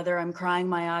day, and whether I'm crying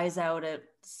my eyes out at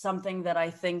something that I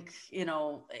think,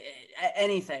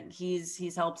 anything,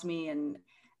 he's helped me in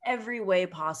every way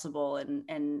possible,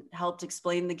 and helped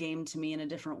explain the game to me in a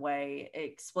different way,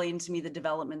 explained to me the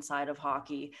development side of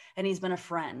hockey. And he's been a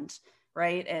friend,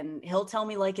 right? And he'll tell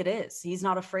me like it is. He's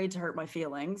not afraid to hurt my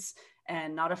feelings,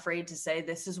 and not afraid to say,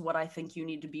 this is what I think you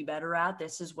need to be better at.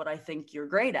 This is what I think you're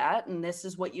great at. And this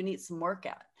is what you need some work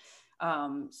at.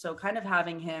 So kind of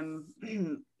having him,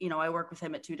 I work with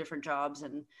him at 2 different jobs,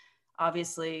 and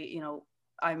obviously,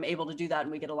 I'm able to do that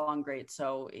and we get along great.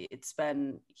 So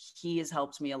he has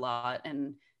helped me a lot,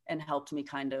 and helped me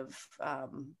kind of,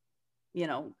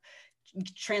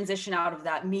 transition out of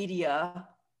that media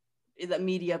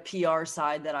PR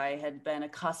side that I had been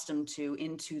accustomed to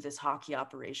into this hockey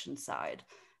operations side.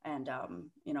 And,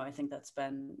 I think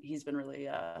he's been really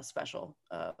special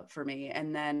for me.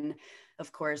 And then,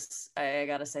 of course, I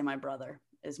got to say my brother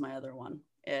is my other one.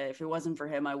 If it wasn't for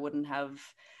him, I wouldn't have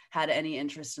had any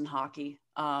interest in hockey.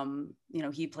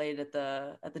 He played at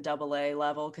the AA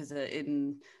level, because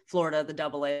in Florida, the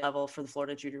AA level for the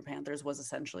Florida Junior Panthers was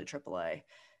essentially AAA.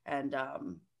 And,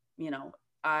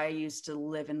 I used to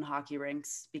live in hockey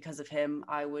rinks because of him.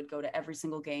 I would go to every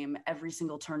single game, every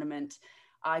single tournament.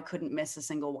 I couldn't miss a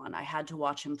single one. I had to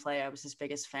watch him play. I was his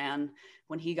biggest fan.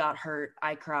 When he got hurt,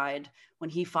 I cried.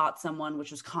 When he fought someone, which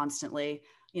was constantly,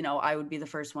 I would be the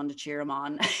first one to cheer him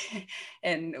on.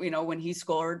 And, when he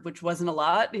scored, which wasn't a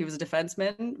lot, he was a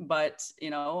defenseman, but,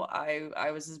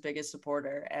 I was his biggest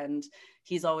supporter, and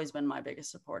he's always been my biggest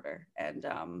supporter. And,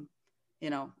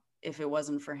 if it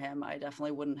wasn't for him, I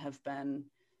definitely wouldn't have been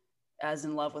as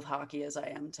in love with hockey as I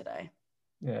am today.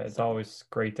 Yeah, it's always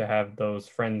great to have those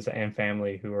friends and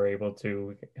family who are able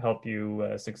to help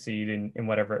you succeed in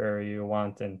whatever area you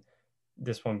want. And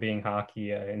this one being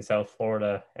hockey in South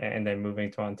Florida, and then moving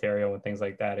to Ontario and things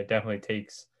like that, it definitely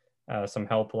takes some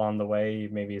help along the way,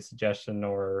 maybe a suggestion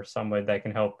or someone that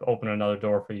can help open another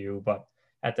door for you. But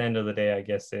at the end of the day, I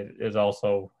guess it is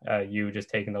also you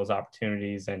just taking those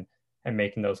opportunities and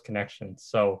making those connections.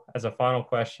 So as a final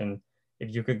question,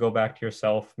 if you could go back to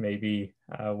yourself, maybe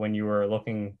when you were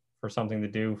looking for something to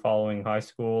do following high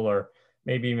school, or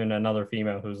maybe even another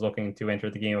female who's looking to enter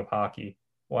the game of hockey,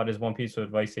 what is one piece of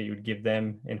advice that you would give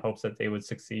them in hopes that they would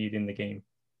succeed in the game?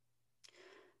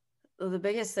 Well, the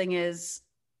biggest thing is,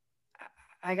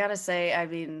 I gotta say, I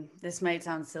mean, this might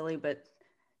sound silly, but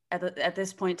at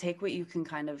this point, take what you can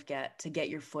kind of get to get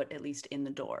your foot at least in the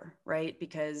door, right?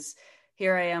 Because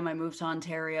here I am, I moved to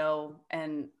Ontario,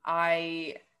 and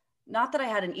not that I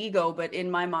had an ego, but in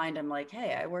my mind, I'm like,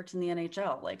 hey, I worked in the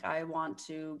NHL. Like, I want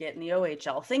to get in the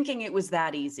OHL, thinking it was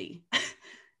that easy.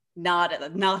 Not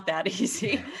that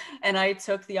easy. And I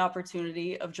took the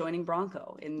opportunity of joining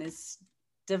Bronco in this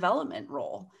development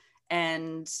role,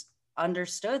 and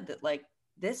understood that, like,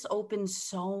 this opened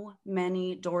so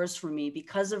many doors for me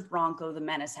because of Bronco. The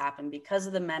Menace happened because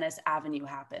of the Menace Avenue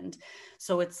happened.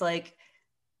 So it's like,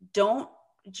 don't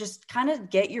just kind of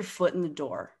get your foot in the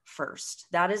door first.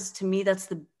 That is, to me, that's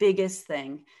the biggest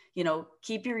thing.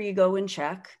 Keep your ego in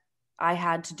check. I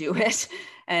had to do it.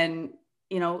 And,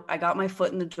 I got my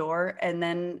foot in the door, and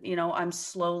then, I'm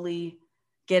slowly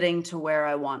getting to where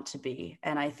I want to be.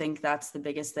 And I think that's the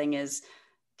biggest thing, is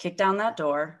kick down that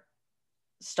door,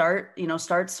 start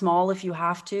small if you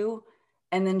have to,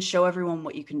 and then show everyone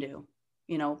what you can do.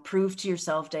 Prove to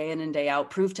yourself day in and day out,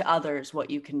 prove to others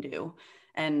what you can do.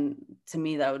 And to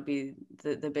me, that would be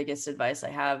the biggest advice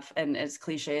I have. And as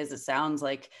cliche as it sounds,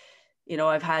 like,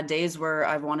 I've had days where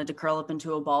I've wanted to curl up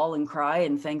into a ball and cry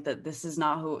and think that this is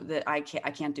not I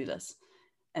can't do this.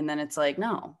 And then it's like,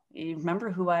 no, you remember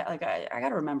who I got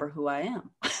to remember who I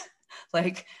am.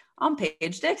 Like, I'm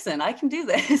Paige Dixon. I can do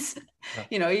this.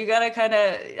 You got to kind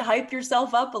of hype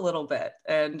yourself up a little bit.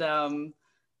 And,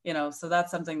 so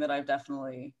that's something that I've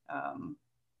definitely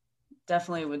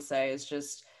would say, is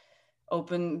just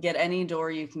get any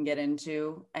door you can get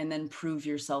into, and then prove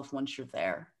yourself once you're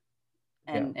there.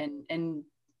 And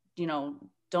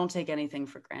don't take anything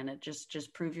for granted.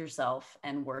 Just prove yourself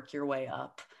and work your way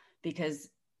up, because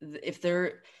if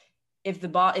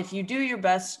you do your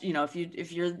best,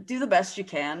 if you do the best you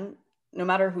can, no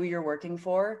matter who you're working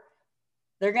for,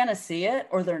 they're going to see it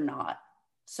or they're not.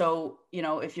 So,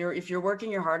 if you're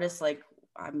working your hardest, like,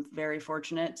 I'm very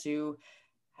fortunate to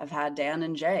have had Dan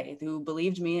and Jay, who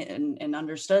believed me and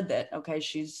understood that, okay,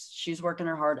 she's working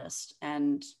her hardest.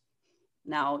 And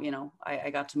now, I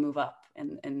got to move up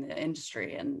in the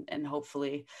industry, and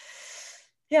hopefully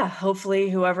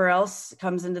whoever else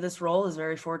comes into this role is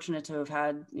very fortunate to have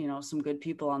had, some good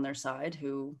people on their side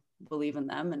who believe in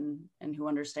them, and who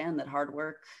understand that hard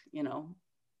work,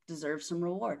 deserve some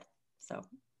reward. So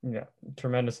yeah,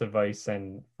 tremendous advice.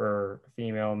 And for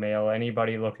female, male,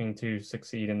 anybody looking to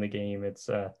succeed in the game, it's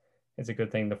a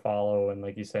good thing to follow. And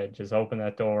like you said, just open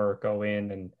that door, go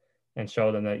in and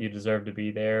show them that you deserve to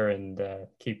be there, and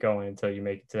keep going until you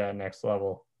make it to that next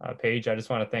level. Paige, I just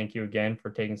want to thank you again for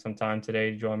taking some time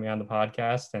today to join me on the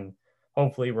podcast, and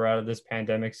hopefully we're out of this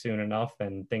pandemic soon enough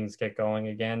and things get going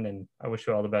again. And I wish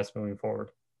you all the best moving forward.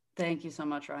 Thank you so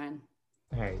much, Ryan.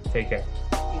 All right, take care.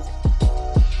 Easy.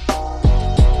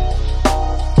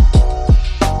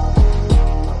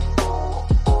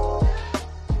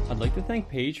 I'd like to thank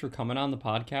Paige for coming on the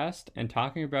podcast and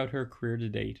talking about her career to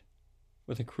date.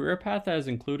 With a career path that has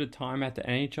included time at the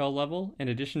NHL level, in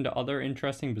addition to other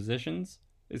interesting positions,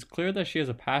 it's clear that she has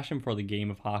a passion for the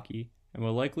game of hockey, and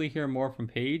will likely hear more from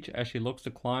Paige as she looks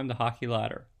to climb the hockey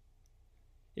ladder.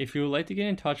 If you would like to get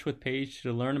in touch with Paige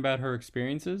to learn about her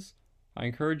experiences, I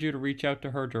encourage you to reach out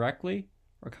to her directly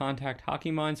or contact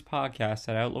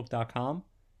HockeyMindsPodcast@outlook.com,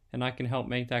 and I can help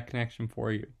make that connection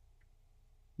for you.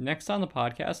 Next on the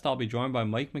podcast, I'll be joined by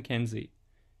Mike McKenzie,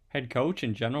 head coach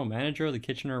and general manager of the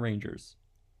Kitchener Rangers.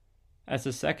 As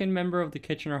the second member of the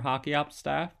Kitchener Hockey Ops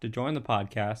staff to join the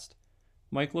podcast,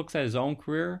 Mike looks at his own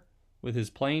career, with his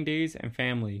playing days and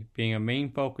family being a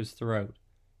main focus throughout,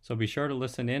 so be sure to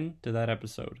listen in to that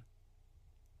episode.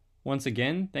 Once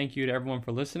again, thank you to everyone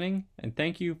for listening, and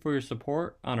thank you for your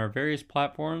support on our various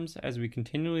platforms as we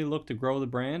continually look to grow the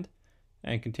brand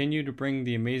and continue to bring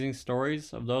the amazing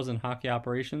stories of those in hockey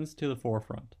operations to the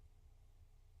forefront.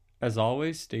 As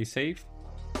always, stay safe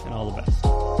and all the best.